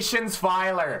 Congratulations,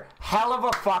 Filer. Hell of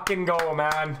a fucking go,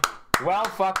 man. Well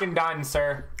fucking done,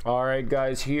 sir. All right,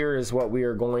 guys, here is what we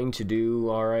are going to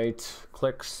do. All right,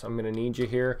 Clicks, I'm going to need you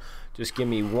here. Just give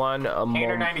me one Hater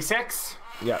moment. 96.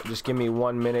 Yeah, just give me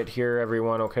 1 minute here,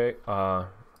 everyone, okay?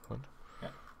 What?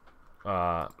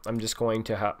 Yeah. I'm just going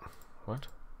to have... What?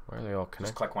 Why are they all Just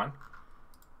connected? click one.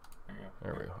 There you go.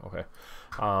 There we go, okay.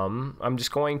 I'm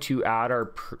just going to add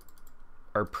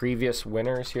our previous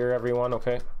winners here, everyone,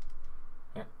 okay?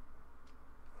 Yeah.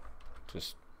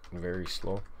 Just very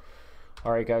slow.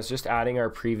 All right, guys, just adding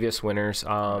our previous winners.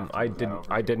 I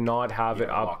did not have it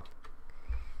up.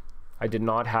 I did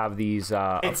not have these.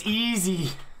 It's easy.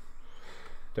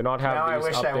 Did not have Now I these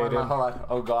wish I won. updated. Hold on.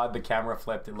 Oh god, the camera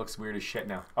flipped. It looks weird as shit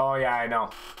now. Oh yeah, I know.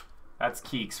 That's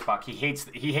Keeks. Fuck. He hates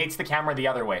the camera the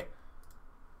other way.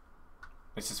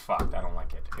 This is fucked. I don't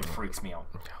like it. It freaks me out.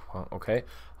 Well, okay.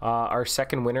 Our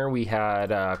second winner, we had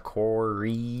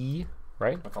Corey,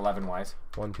 right? With 11 Ys.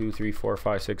 1, 2, 3, 4,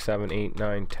 5, 6, 7, 8,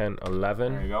 9, 10,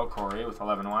 11. There you go, Corey with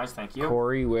 11 Ys. Thank you.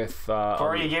 Corey with.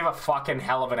 Corey, you gave a fucking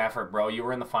hell of an effort, bro. You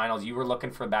were in the finals. You were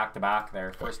looking for back-to-back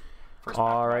there. First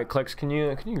All right, Clicks, can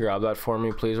you grab that for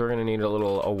me, please? We're gonna need a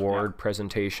little award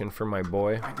presentation for my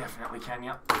boy. I definitely can,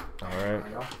 yeah. All There right. we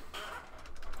go.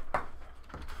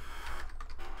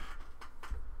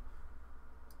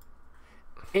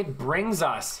 It brings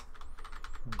us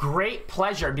great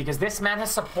pleasure because this man has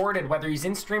supported, whether he's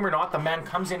in stream or not, the man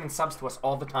comes in and subs to us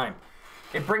all the time.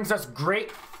 It brings us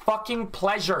great fucking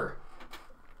pleasure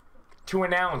to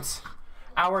announce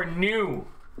our new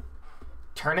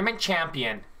tournament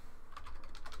champion.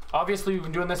 Obviously, we've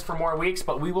been doing this for more weeks,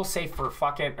 but we will say for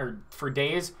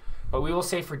days, but we will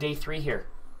say for day 3 here.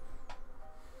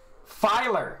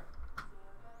 Filer.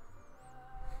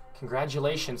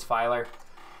 Congratulations, Filer.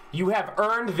 You have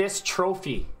earned this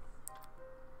trophy.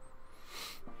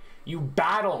 You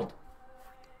battled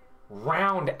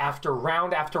round after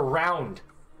round after round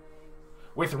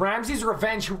with Ramsey's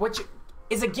Revenge, which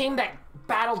is a game that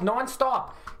battled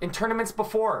non-stop in tournaments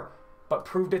before, but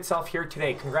proved itself here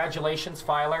today. Congratulations,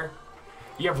 Filer.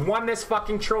 You have won this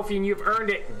fucking trophy and you've earned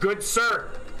it. Good sir.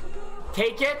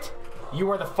 Take it. You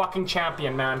are the fucking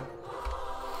champion, man.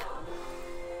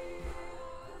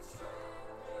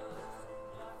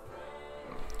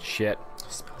 Shit.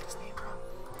 Spell his name wrong.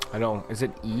 I know. Is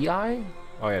it EI?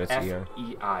 Oh yeah, that's EI.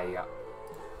 F-E-I, yeah.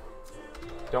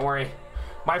 Don't worry.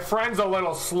 My friend's a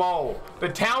little slow. The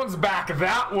town's back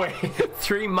that way.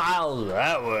 3 miles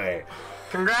that way.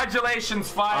 Congratulations,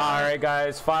 Filer. All right,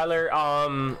 guys. Filer.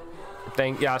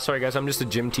 Sorry, guys. I'm just a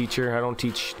gym teacher. I don't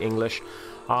teach English.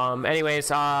 Anyways,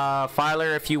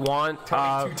 Filer, if you want,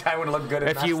 Two-time would look good.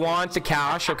 if you want the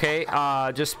cash, okay,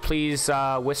 just please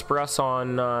whisper us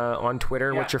on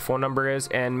Twitter what your phone number is,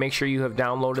 and make sure you have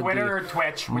downloaded Twitter or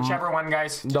Twitch, whichever one,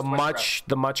 guys. the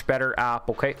much better app,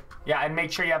 okay? Yeah, and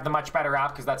make sure you have the much better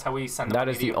app because that's how we send the That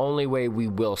money is to the you. only way we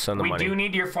will send the We money. do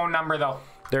need your phone number though.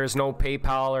 There's no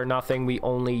PayPal or nothing. We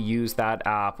only use that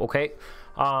app, okay?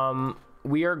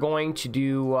 We are going to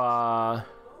do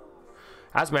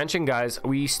As mentioned, guys,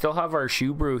 we still have our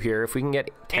shoe brew here. If we can get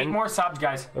 8 more subs,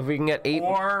 guys. if we can get eight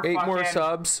more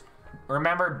subs.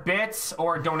 Remember, bits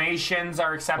or donations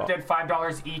are accepted.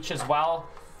 $5 each as well.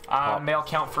 They'll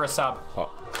count for a sub.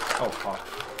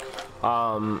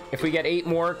 If we get 8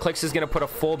 more, Clicks is gonna put a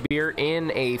full beer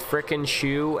in a frickin'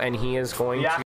 shoe, and he is going to